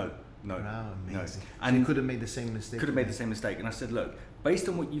feelings for? No. Wow, amazing. No. So And you could have made the same mistake. Could have made the same mistake. And I said, look, based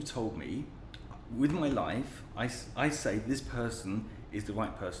on what you've told me, with my life, I say this person is the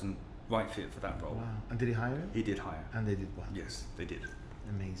right person, right fit for that role. Wow. And did he hire him? He did hire. And they did well. Yes, they did.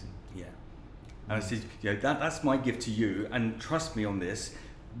 Amazing. Yeah. And I said, you know, that's my gift to you, and trust me on this,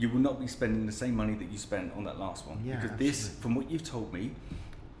 you will not be spending the same money that you spent on that last one. Yeah, because absolutely. this, from what you've told me,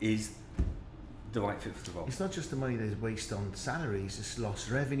 is the right fit for the role. It's not just the money that is wasted on salaries, it's lost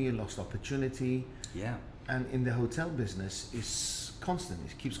revenue, lost opportunity. Yeah. And in the hotel business, it's constant,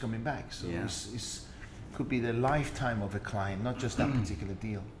 it keeps coming back. So Yeah. it's could be the lifetime of a client, not just that particular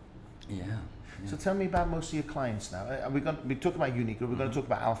deal. Yeah. So tell me about most of your clients now. We talked about Unique Group, we're going to talk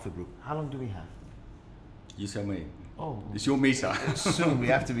about Alpha Group. How long do we have? You tell me. Oh, It's your meter. soon. We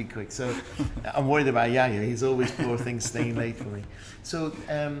have to be quick. So I'm worried about Yaya. He's always poor things staying late for me. So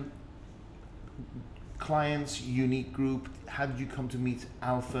clients, Unique Group. How did you come to meet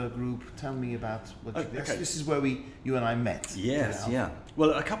Alpha Group? Tell me about what this is where you and I met. Yes, yeah.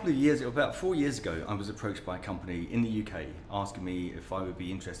 Well, about 4 years ago, I was approached by a company in the UK asking me if I would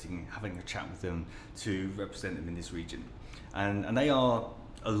be interested in having a chat with them to represent them in this region. And they are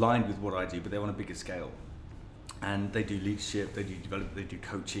aligned with what I do, but they're on a bigger scale. And they do leadership, they do development, they do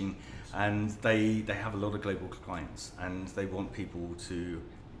coaching, and they have a lot of global clients, and they want people to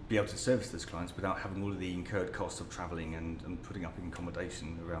be able to service those clients without having all of the incurred costs of traveling and putting up in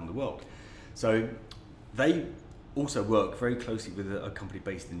accommodation around the world. So they also work very closely with a company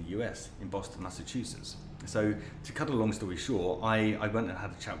based in the US, in Boston, Massachusetts. So to cut a long story short, I went and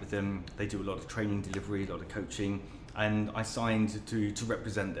had a chat with them. They do a lot of training delivery, a lot of coaching, and I signed to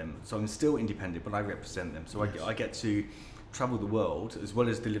represent them. So I'm still independent, but I represent them. So I get to travel the world, as well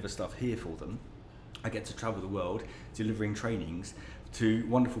as deliver stuff here for them. I get to travel the world delivering trainings to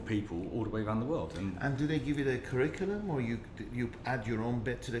wonderful people all the way around the world. And do they give you the curriculum, or you add your own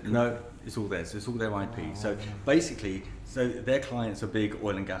bit to the curriculum? No, it's all theirs. It's all their IP. So basically, their clients are big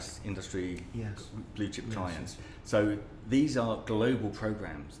oil and gas industry, blue chip clients. So these are global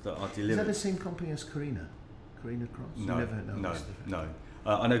programs that are delivered. Is that the same company as Carina? Carina Cross? No, Never heard of no, this. no.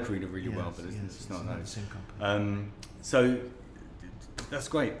 I know Carina really well, but it's not the same company. So that's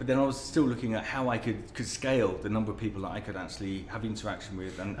great. But then I was still looking at how I could scale the number of people that I could actually have interaction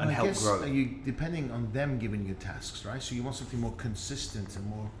with and help grow. Are you depending on them giving you tasks, right? So you want something more consistent and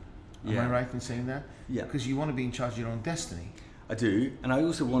more. Am I right in saying that? Yeah. Because you want to be in charge of your own destiny. I do, and I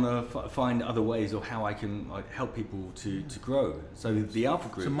also want to find other ways of how I can help people to grow. So the Alpha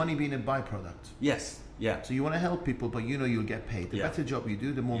Group. So money being a byproduct. Yes. Yeah. So you want to help people, but you know you'll get paid. The better job you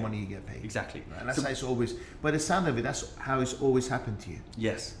do, the more money you get paid. Exactly. Right? And that's how it's always. By the sound of it, that's how it's always happened to you.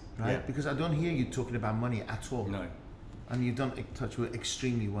 Yes. Right. Yeah. Because I don't hear you talking about money at all. No. And you've done touch with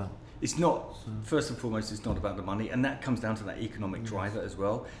extremely well. It's not, first and foremost, it's not about the money, and that comes down to that economic driver as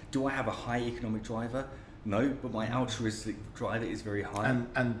well. Do I have a high economic driver? No, but my altruistic driver is very high.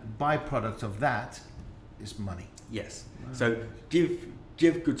 And byproduct of that is money. Yes. Wow. So give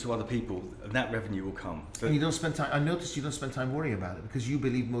good to other people, and that revenue will come. So and you don't spend time. I noticed you don't spend time worrying about it because you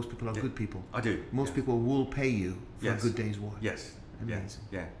believe most people are good people. I do. Most people will pay you for a good day's work. Yes. Amazing.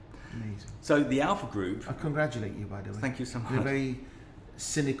 Yeah. Amazing. So the Alpha Group. I congratulate you, by the way. Thank you so much. In a very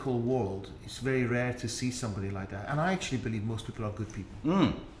cynical world, it's very rare to see somebody like that. And I actually believe most people are good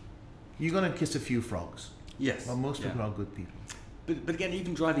people. You're going to kiss a few frogs. Yes. But most people are good people. But again,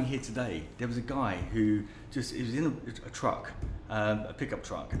 even driving here today, there was a guy who he was in a truck, a pickup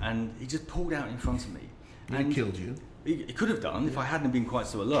truck, and he just pulled out in front of me. And killed you. He could have done if I hadn't been quite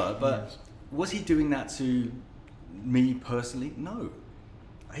so alert, but was he doing that to me personally? No.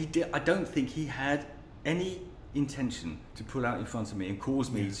 He did. I don't think he had any intention to pull out in front of me and cause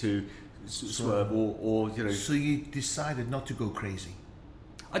me to swerve or you know. So you decided not to go crazy.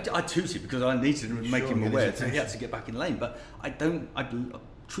 I tooted because I needed to make him aware, so he had to get back in lane. But I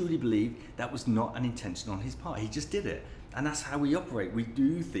truly believe that was not an intention on his part. He just did it, and that's how we operate. We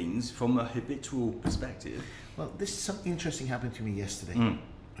do things from a habitual perspective. Well, something interesting happened to me yesterday.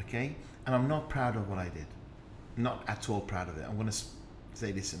 Okay, and I'm not proud of what I did. Not at all proud of it. I'm going to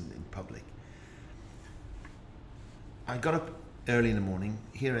say this in public. I got up early in the morning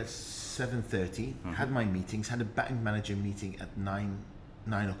here at 7:30. Had my meetings. Had a bank manager meeting at 9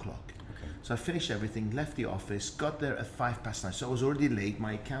 o'clock. Okay. So I finished everything, left the office, got there at 9:05. So I was already late.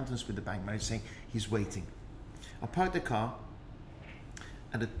 My accountant's with the bank manager saying he's waiting. I parked the car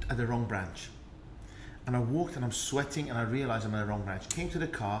at the wrong branch. And I walked and I'm sweating and I realized I'm at the wrong branch. Came to the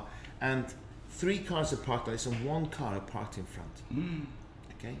car and 3 cars are parked like this and 1 car are parked in front.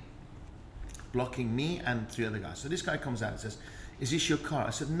 Okay? Blocking me and 3 other guys. So this guy comes out and says, "Is this your car?" I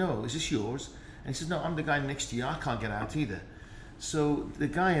said, "No." "Is this yours?" And he says, "No, I'm the guy next to you. I can't get out either." So the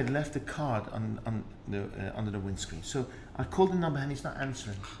guy had left a card under the windscreen. So I called the number and he's not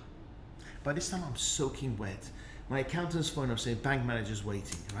answering. By this time I'm soaking wet. My accountant's phone up saying bank manager's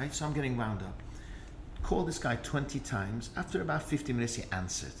waiting, right? So I'm getting wound up. Called this guy 20 times. After about 50 minutes he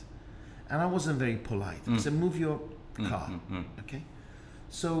answered. And I wasn't very polite. I said, "Move your car." Okay?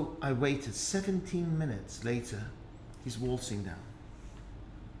 So I waited. 17 minutes later, he's waltzing down.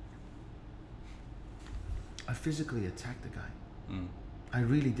 I physically attacked the guy. I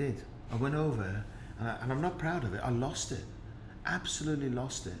really did. I went over, and I'm not proud of it. I lost it. Absolutely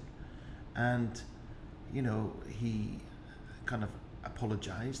lost it. And, you know, he kind of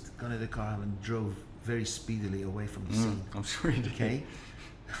apologized, got in the car and drove very speedily away from the scene. I'm sure he did. Okay?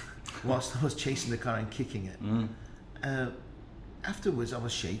 Whilst I was chasing the car and kicking it. Afterwards, I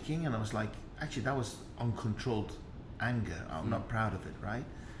was shaking and I was like, actually, that was uncontrolled anger. I'm not proud of it, right?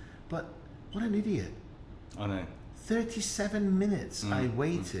 But what an idiot. I know. 37 minutes I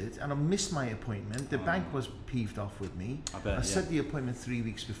waited and I missed my appointment. The bank was peeved off with me. I set the appointment 3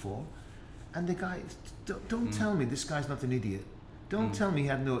 weeks before. And the guy, don't tell me this guy's not an idiot. Don't tell me he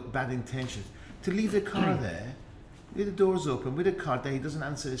had no bad intentions. To leave the car there, with the doors open, with a card there, he doesn't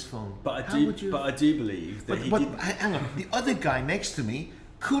answer his phone. But I do believe that hang on, the other guy next to me,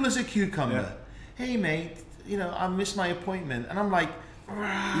 cool as a cucumber. "Hey mate, you know, I missed my appointment." And I'm like,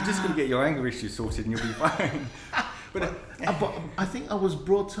 you're just going to get your anger issues sorted and you'll be fine. But I think I was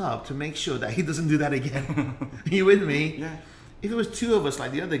brought up to make sure that he doesn't do that again. Are you with me? Yeah. If it was 2 of us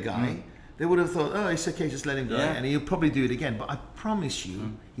like the other guy, they would have thought, "Oh, it's okay, just let him go." And he'll probably do it again. But I promise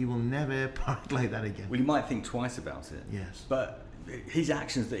you, he will never park like that again. Well, you might think twice about it. Yes. But his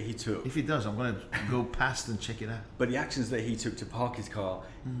actions that he took... If he does, I'm going to go past and check it out. But the actions that he took to park his car,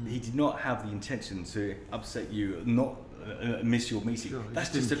 he did not have the intention to upset you, not miss your meeting. Sure,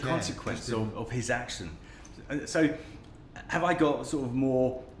 that's just a consequence of his action. So... have I got sort of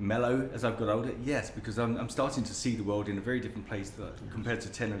more mellow as I've got older? Yes, because I'm starting to see the world in a very different place compared to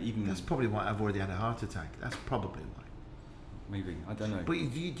 10 or even... That's probably why I've already had a heart attack. That's probably why. Maybe, I don't know. But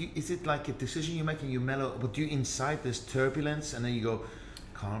is it like a decision you're making, you mellow, but do you inside this turbulence and then you go,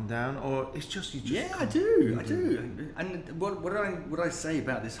 calm down, or it's just you just Yeah, I do. And what I say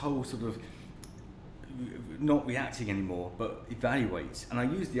about this whole sort of not reacting anymore, but evaluate. And I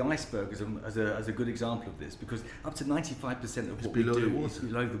use the iceberg as a good example of this, because up to 95% of what we do is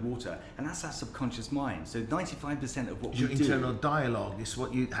below the water, and that's our subconscious mind. So 95% of what we do, your internal dialogue, is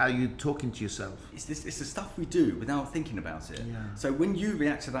how you're talking to yourself. It's the stuff we do without thinking about it. Yeah. So when you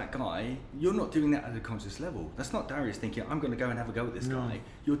react to that guy, you're not doing that at a conscious level. That's not Darius thinking, I'm going to go and have a go at this guy.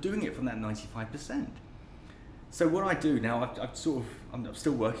 You're doing it from that 95%. So what I do now, I'm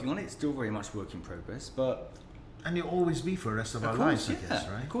still working on it. It's still very much work in progress, but and it'll always be for the rest of our lives, I guess,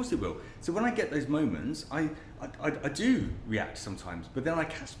 right? Of course it will. So when I get those moments, I do react sometimes, but then I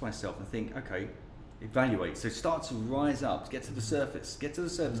catch myself and think, okay, evaluate. So start to rise up, get to the surface,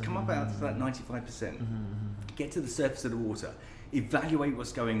 come up out to that 95%, get to the surface of the water, evaluate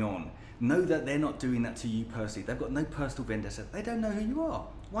what's going on. Know that they're not doing that to you personally. They've got no personal vendetta. They don't know who you are.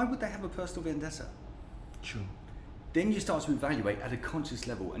 Why would they have a personal vendetta? True. Then you start to evaluate at a conscious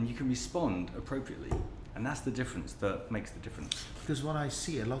level, and you can respond appropriately. And that's the difference that makes the difference. Because what I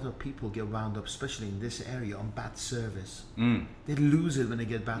see, a lot of people get wound up, especially in this area, on bad service. They lose it when they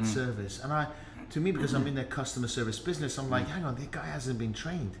get bad service. And to me, because I'm in the customer service business, I'm like, hang on, that guy hasn't been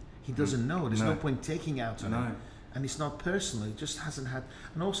trained. He doesn't know. There's no point taking out on him. And it's not personal. It just hasn't had.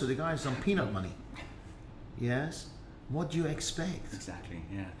 And also, the guy's on peanut money. Yes? What do you expect? Exactly,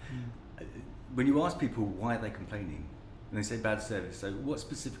 yeah. When you ask people why are they complaining, and they say bad service, so what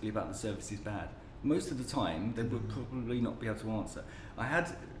specifically about the service is bad? Most of the time, they would probably not be able to answer. I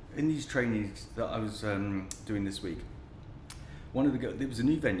had, in these trainings that I was doing this week, there was a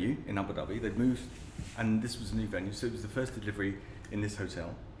new venue in Abu Dhabi. They'd moved, and this was a new venue, so it was the first delivery in this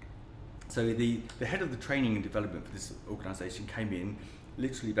hotel. So the head of the training and development for this organisation came in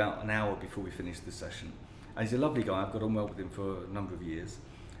literally about an hour before we finished the session. And he's a lovely guy. I've got on well with him for a number of years.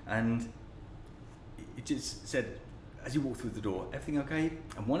 And it just said, as you walk through the door, everything okay?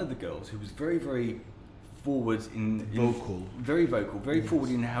 And one of the girls, who was very, very forward very vocal, very forward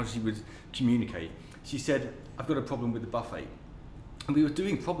in how she would communicate, she said, I've got a problem with the buffet. And we were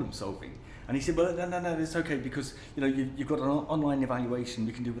doing problem solving. And he said, well, no, it's okay, because you've got an online evaluation,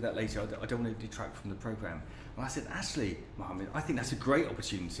 we can deal with that later. I don't want to detract from the program. And I said, actually, Mohammed, I think that's a great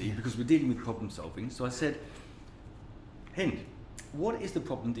opportunity because we're dealing with problem solving. So I said, Hind, what is the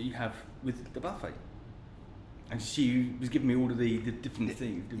problem that you have with the buffet? And she was giving me all of the different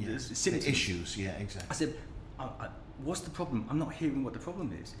things, the symptoms. The issues, yeah, exactly. I said, what's the problem? I'm not hearing what the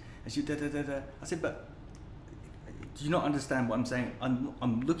problem is. And she I said, but do you not understand what I'm saying?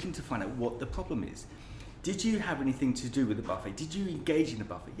 I'm looking to find out what the problem is. Did you have anything to do with the buffet? Did you engage in the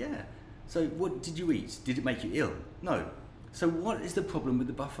buffet? Yeah. So what did you eat? Did it make you ill? No. So what is the problem with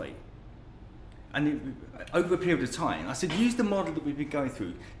the buffet? And over a period of time, I said, use the model that we've been going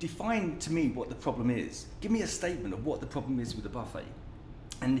through. Define to me what the problem is. Give me a statement of what the problem is with the buffet.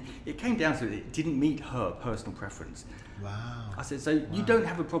 And it came down to it didn't meet her personal preference. Wow. I said, so you don't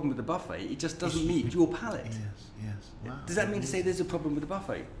have a problem with the buffet, it just doesn't meet your palate. Yes. Wow. Does that mean to say there's a problem with the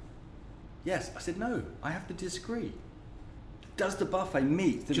buffet? Yes. I said, no, I have to disagree. Does the buffet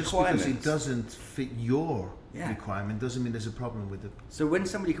meet the requirements? Just because it doesn't fit your requirement doesn't mean there's a problem with it. So when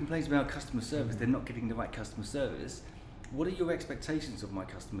somebody complains about customer service, they're not getting the right customer service, what are your expectations of my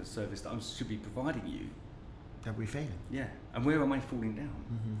customer service that I should be providing you? That we're failing. Yeah, and where am I falling down?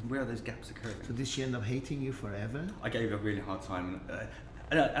 Where are those gaps occurring? So did she end up hating you forever? I gave her a really hard time,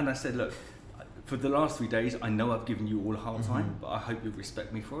 and I said, look, for the last 3 days, I know I've given you all a hard time, but I hope you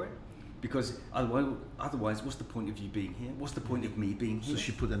respect me for it. Because otherwise, what's the point of you being here? What's the point of me being here? So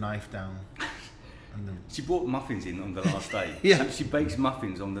she put a knife down. And then she brought muffins in on the last day. Yeah. She bakes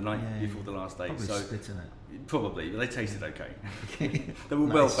muffins on the night before the last day. Probably so spit in it. Probably, but they tasted okay. They were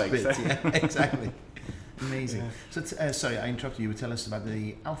well baked. Spit, yeah, exactly. Amazing. Yeah. So, sorry, I interrupted you. You tell us about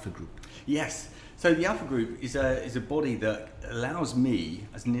the Alpha Group. Yes. So the Alpha Group is a body that allows me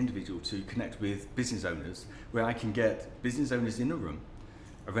as an individual to connect with business owners, where I can get business owners in a room,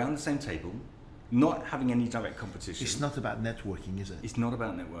 around the same table, not having any direct competition. It's not about networking, is it? It's not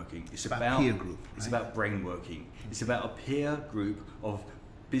about networking. It's about peer group. Right? It's about brain working. It's about a peer group of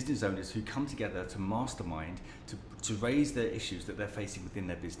business owners who come together to mastermind, to raise their issues that they're facing within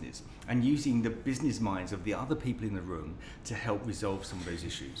their business, and using the business minds of the other people in the room to help resolve some of those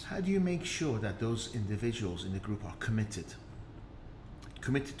issues. How do you make sure that those individuals in the group are committed?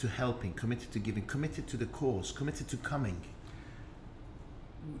 Committed to helping, committed to giving, committed to the cause, committed to coming?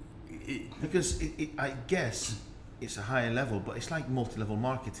 Because I guess it's a higher level, but it's like multi-level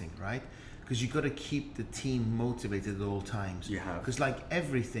marketing, right? Because you've got to keep the team motivated at all times. You have. Because like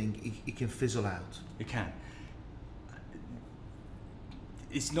everything, it can fizzle out. It can.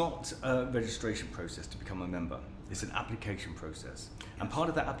 it's not a registration process to become a member. It's an application process. And part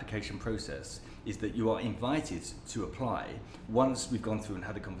of that application process is that you are invited to apply once we've gone through and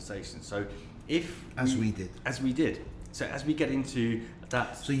had a conversation. So As we did. So as we get into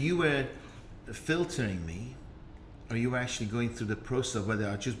that... So you were filtering me, or you were actually going through the process of whether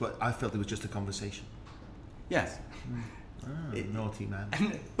I choose, but I felt it was just a conversation. Yes. Naughty man.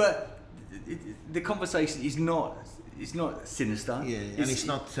 But the conversation is not... It's not sinister. Yeah, and it's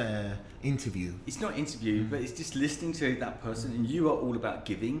not interview. It's not interview, but it's just listening to that person, and you are all about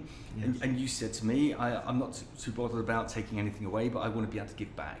giving. Yes. And you said to me, I'm not too bothered about taking anything away, but I want to be able to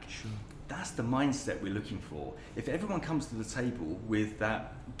give back. Sure. That's the mindset we're looking for. If everyone comes to the table with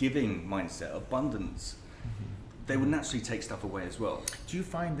that giving mindset, abundance, they will naturally take stuff away as well. Do you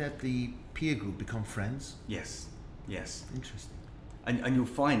find that the peer group become friends? Yes, yes. Interesting. And you'll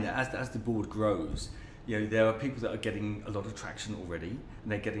find that as the board grows, you know, there are people that are getting a lot of traction already,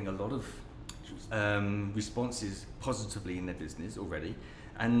 and they're getting a lot of responses positively in their business already,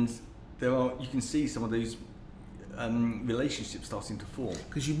 and you can see some of those relationships starting to form.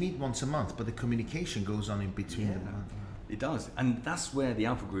 Because you meet once a month, but the communication goes on in between them. It does, and that's where the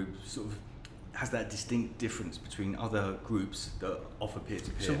Alpha Group sort of has that distinct difference between other groups that offer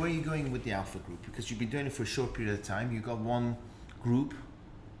peer-to-peer. So where are you going with the Alpha Group? Because you've been doing it for a short period of time. You've got one group,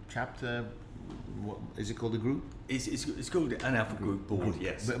 chapter. What is it called? A group? It's called an Alpha Group board.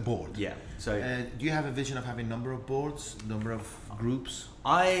 Yes. Board. Yeah. So do you have a vision of having a number of boards, number of groups?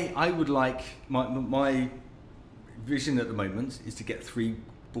 I would like my vision at the moment is to get 3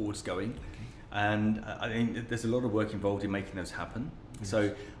 boards going, and I think there's a lot of work involved in making those happen. Yes.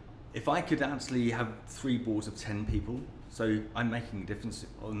 So if I could actually have 3 boards of 10 people, so I'm making a difference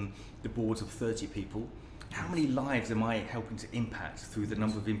on the boards of 30 people. How many lives am I helping to impact through the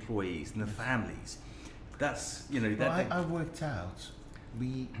number of employees and the families? That's, you know... Well, I worked out,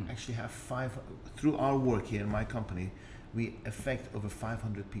 we actually have through our work here in my company, we affect over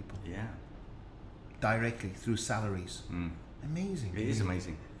 500 people. Yeah. Directly, through salaries. Amazing. It is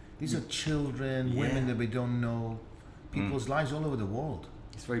amazing. These are children, women that we don't know, people's lives all over the world.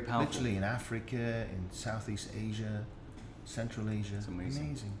 It's very powerful. Literally in Africa, in Southeast Asia, Central Asia. It's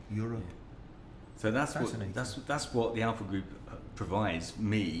amazing. Europe. Yeah. So that's what the Alpha Group provides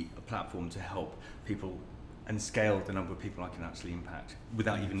me, a platform to help people and scale the number of people I can actually impact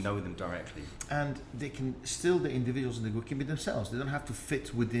without even knowing them directly. And they can still, the individuals in the group can be themselves. They don't have to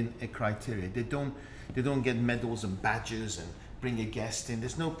fit within a criteria. They don't get medals and badges and bring a guest in.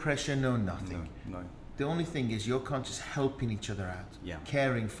 There's no pressure, no nothing. No. The only thing is you're conscious helping each other out,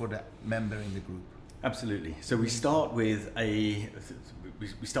 caring for the member in the group. Absolutely. So we start with a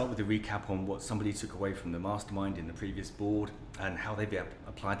recap on what somebody took away from the mastermind in the previous board and how they've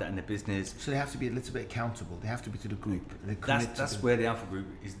applied that in their business. So they have to be a little bit accountable. They have to be to the group. That's where the Alpha Group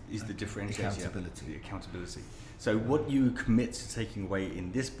is the differentiator. Accountability. The accountability. So what you commit to taking away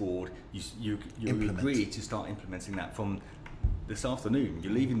in this board, you agree to start implementing that from this afternoon.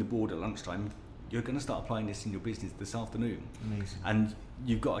 You're leaving the board at lunchtime. You're going to start applying this in your business this afternoon. Amazing. And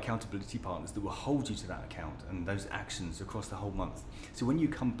you've got accountability partners that will hold you to that account and those actions across the whole month. So when you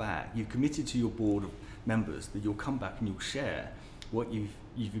come back, you've committed to your board of members that you'll come back and you'll share what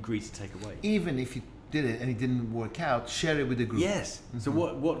you've agreed to take away. Even if you did it and it didn't work out, share it with the group. Yes. So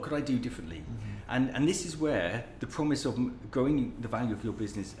what could I do differently? And this is where the promise of growing the value of your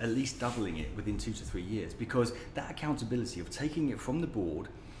business, at least doubling it within 2 to 3 years, because that accountability of taking it from the board.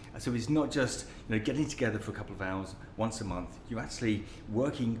 So it's not just getting together for a couple of hours once a month. You're actually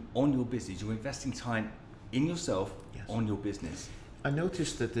working on your business. You're investing time in yourself, on your business. I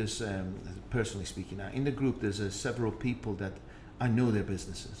noticed that there's, personally speaking, now in the group there's several people that I know their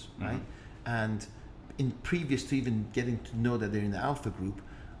businesses, right? And in previous to even getting to know that they're in the Alpha Group,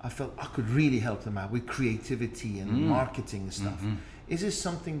 I felt I could really help them out with creativity and marketing and stuff. Is this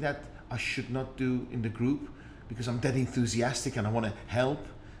something that I should not do in the group because I'm that enthusiastic and I want to help?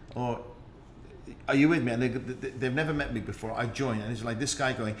 Or are you with me? And they've never met me before. I join and it's like this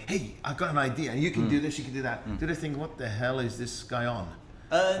guy going, hey, I've got an idea and you can do this, you can do that. Do they think, what the hell is this guy on?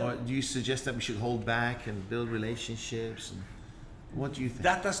 Or do you suggest that we should hold back and build relationships? And what do you think?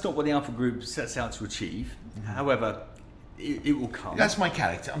 That's not what the Alpha Group sets out to achieve. However, it will come. That's my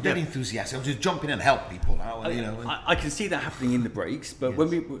character. I'm very enthusiastic. I'm just jumping in and help people out. I can see that happening in the breaks, but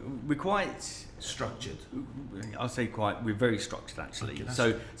when we're quite structured. I'll say we're very structured actually.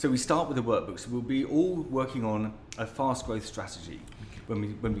 Okay, so we start with the workbooks. We'll be all working on a fast growth strategy when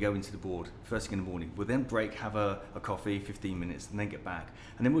we go into the board first thing in the morning. We'll then break, have a coffee, 15 minutes, and then get back.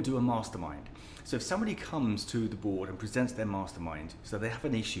 And then we'll do a mastermind. So if somebody comes to the board and presents their mastermind, so they have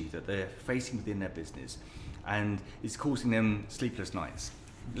an issue that they're facing within their business, and it's causing them sleepless nights,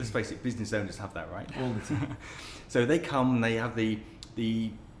 let's face it, business owners have that, right? All the time. So they come and they have the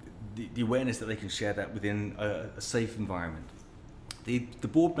awareness that they can share that within a safe environment. The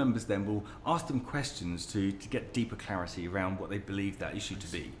board members then will ask them questions to get deeper clarity around what they believe that issue to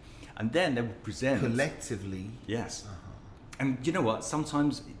be. And then they will present. Collectively. Yes. And you know what?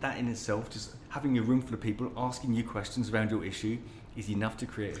 Sometimes that in itself, just having a room full of people asking you questions around your issue is enough to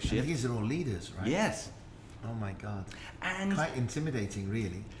create a shift. And these are all leaders, right? Yes. Oh my God. And quite intimidating,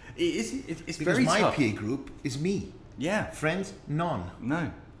 really. It's because very my tough. peer group is me. Yeah. Friends, none.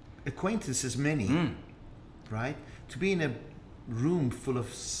 No. Acquaintances, many. Right? To be in a room full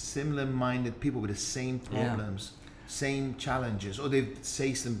of similar-minded people with the same problems, same challenges, or they've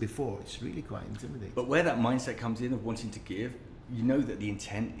faced them before, it's really quite intimidating. But where that mindset comes in of wanting to give, you know that the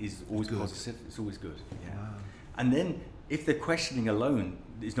intent is always good. Positive. It's always good. Yeah. Wow. And then if the questioning alone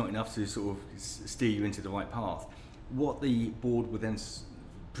is not enough to sort of steer you into the right path, what the board would then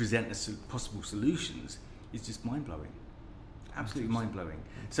present as possible solutions is just mind-blowing. Absolutely mind-blowing.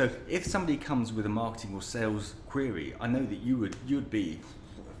 So if somebody comes with a marketing or sales query, I know that you'd be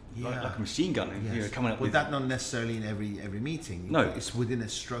like a machine gun, you know, coming up with that. Not necessarily in every meeting. No, it's within a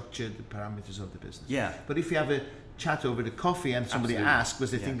structured parameters of the business. Yeah. But if you have a chat over the coffee and somebody asks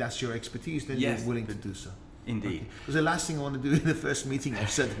because they think that's your expertise, then you're willing to do so. Indeed. Because the last thing I want to do in the first meeting, I've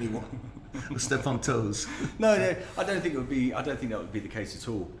certainly want to step on toes. No, I don't think that would be the case at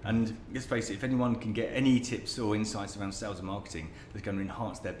all. And let's face it, if anyone can get any tips or insights around sales and marketing that's going to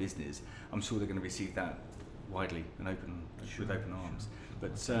enhance their business, I'm sure they're going to receive that widely and with open arms.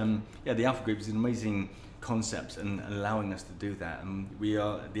 But the Alpha Group is an amazing concept and allowing us to do that. And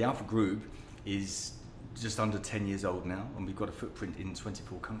the Alpha Group is just under 10 years old now, and we've got a footprint in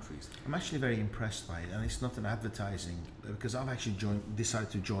 24 countries. I'm actually very impressed by it, and it's not an advertising, because I've actually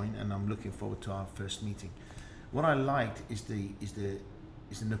decided to join, and I'm looking forward to our first meeting. What I liked is the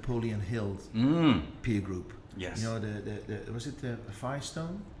Napoleon Hill peer group. Yes. You know, was it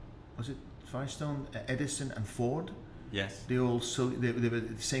Firestone? Was it Firestone, Edison, and Ford? Yes. They were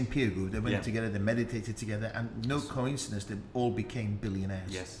the same peer group. They went together, they meditated together, and no coincidence, they all became billionaires.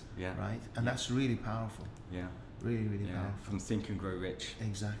 Yes. Yeah. Right? And that's really powerful. Yeah. Really, really powerful. From Think and Grow Rich.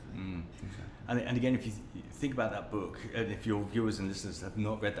 Exactly. Exactly. And again, if you think about that book, and if your viewers and listeners have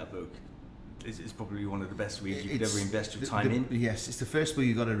not read that book, it's probably one of the best reads you could ever invest your time in. Yes, it's the first book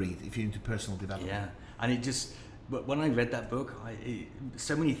you got to read if you're into personal development. Yeah. And it just, but when I read that book,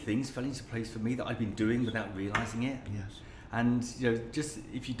 so many things fell into place for me that I've been doing without realizing it. Yes. And just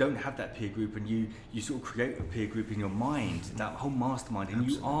if you don't have that peer group and you sort of create a peer group in your mind, that whole mastermind, and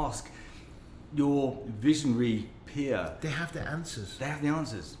you ask your visionary peer, they have the answers. They have the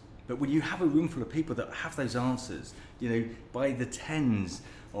answers. But when you have a room full of people that have those answers, by the tens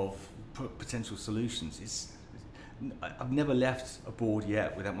of potential solutions, I've never left a board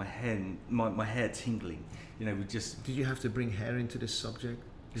yet without my hair tingling. Did you have to bring hair into this subject?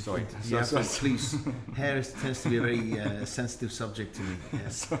 Sorry. Please. Hair tends to be a very sensitive subject to me. Yeah.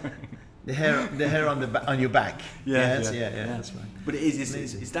 Sorry. The hair on your back. Yeah, that's right. But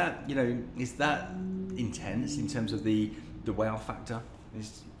is that intense in terms of the wow factor?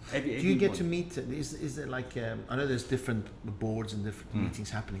 Do you get to meet? Is there like I know there's different boards and different meetings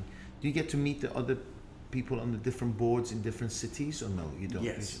happening. Do you get to meet the other people on the different boards in different cities, or no? You don't.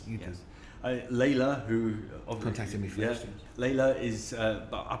 Yes. You do. Layla, who contacted me first. Layla is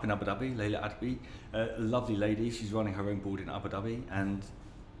up in Abu Dhabi. Layla Adbi, a lovely lady. She's running her own board in Abu Dhabi, and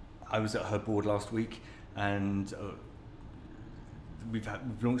I was at her board last week, and we've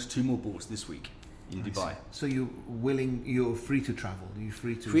launched 2 more boards this week in Dubai. So you're free to travel. You're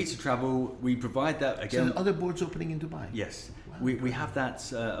free to travel. We provide that again. So other boards opening in Dubai. Yes. We have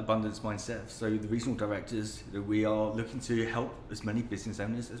that abundance mindset. So the regional directors, we are looking to help as many business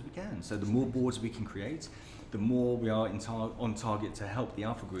owners as we can. So the more boards we can create, the more we are on target to help the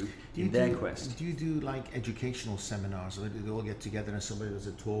Alpha Group in their quest. Do you do like educational seminars, or do they all get together and somebody does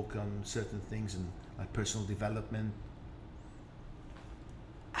a talk on certain things and like personal development?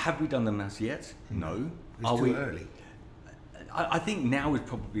 Have we done them as yet? No. It's too early. I think now is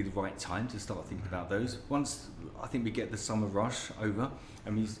probably the right time to start thinking about those. Once I think we get the summer rush over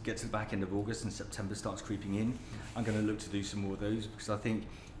and we get to the back end of August and September starts creeping in, I'm going to look to do some more of those, because I think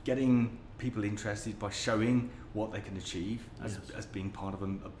getting people interested by showing what they can achieve as being part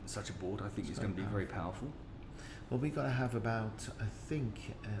of such a board, I think is going to be very powerful. Well, we've got to have about, I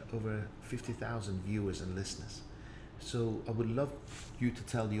think, over 50,000 viewers and listeners. So I would love you to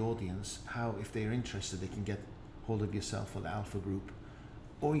tell the audience how, if they're interested, they can get hold of yourself or the Alpha Group,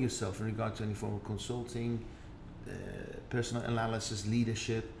 or yourself in regard to any form of consulting, personal analysis,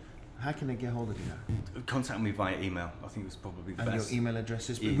 leadership. How can they get hold of you now? Contact me via email. I think it's probably the and best. your email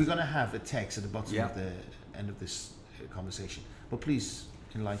addresses. Is- We're going to have a text at the bottom Yeah. of the end of this conversation. But please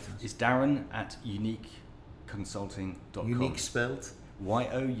enlighten us. It's Darren@uniqueconsulting.com. Unique spelled.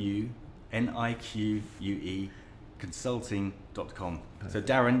 YOUNIQUE consulting.com. So Perfect.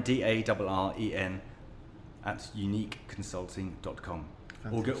 Darren, DARREN @uniqueconsulting.com.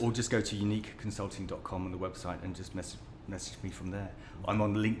 Or just go to uniqueconsulting.com on the website and just message me from there. I'm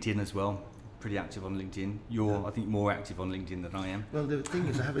on LinkedIn as well. Pretty active on LinkedIn. You're, Yeah. I think, more active on LinkedIn than I am. Well, the thing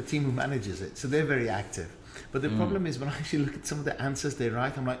is, I have a team who manages it, so they're very active. But the problem is, when I actually look at some of the answers they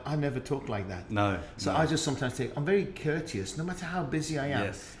write, I'm like, I never talk like that. No. So no. I just sometimes I'm very courteous, no matter how busy I am.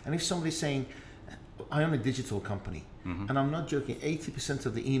 Yes. And if somebody's saying, I own a digital company, and I'm not joking, 80%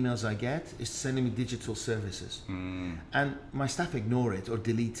 of the emails I get is sending me digital services. And my staff ignore it or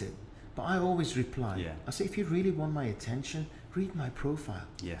delete it. But I always reply. Yeah. I say, if you really want my attention, read my profile.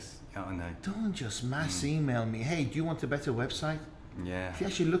 Yes, yeah, I know. Don't just mass email me, hey, do you want a better website? Yeah. If you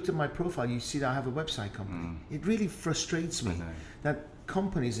actually looked at my profile, you see that I have a website company. It really frustrates me I know. that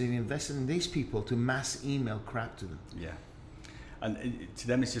companies have invested in these people to mass email crap to them. Yeah. And to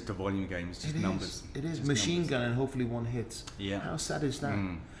them, it's just a volume game. It's just numbers. It is Just machine numbers. gun and hopefully one hits. Yeah. How sad is that?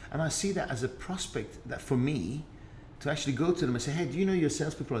 And I see that as a prospect that for me to actually go to them and say, hey, do you know your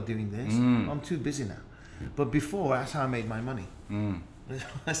salespeople are doing this? I'm too busy now. But before, that's how I made my money.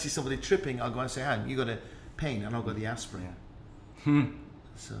 I see somebody tripping, I'll go and say, hey, you got a pain, and I'll got the aspirin. Yeah.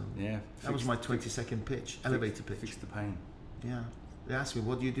 So Yeah. that was my 20-second pitch, elevator pitch. Fix the pain. Yeah. They asked me,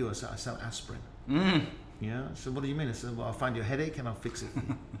 what do you do? I said, I sell aspirin. Yeah. So what do you mean? I said, well, I'll find your headache and I'll fix it for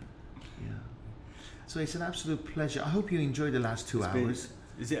you. Yeah. So it's an absolute pleasure. I hope you enjoyed the last 2 hours.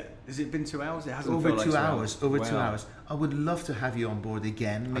 Has it been 2 hours? It hasn't Over felt like 2 hours. Over 2 Wow. hours. I would love to have you on board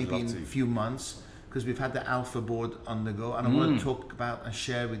again, maybe love in to. a few months, because we've had the Alpha board on the go, and I want to talk about and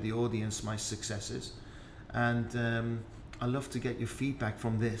share with the audience my successes. And I'd love to get your feedback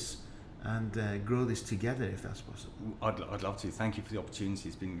from this and grow this together if that's possible. I'd love to. Thank you for the opportunity.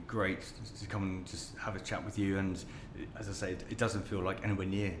 It's been great to come and just have a chat with you. And as I say, it doesn't feel like anywhere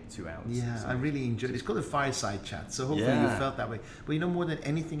near 2 hours. Yeah, So I really enjoyed it. It's called a fireside chat, so hopefully you Yeah. felt that way. But you know, more than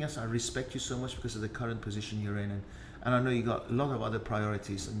anything else, I respect you so much because of the current position you're in, and I know you got a lot of other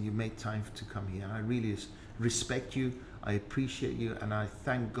priorities, and you made time to come here. And I really respect you, I appreciate you, and I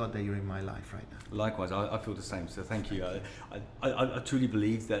thank God that you're in my life right now. Likewise, I feel the same. So thank you. I truly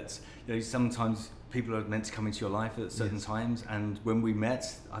believe that sometimes people are meant to come into your life at certain times, and when we met,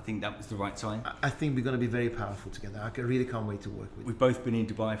 I think that was the right time. I think we're going to be very powerful together. I really can't wait to work with you. We've both been in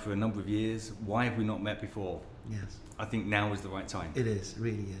Dubai for a number of years. Why have we not met before? Yes, I think now is the right time. it is,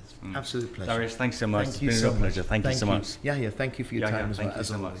 really is. Absolute pleasure. Darius, thanks so much. Thank It's you been a so real pleasure. much. Thank you so much. Yeah, thank you for your Yeah, time as thank well, you as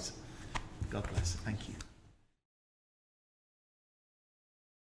so much. always. God bless. Thank you.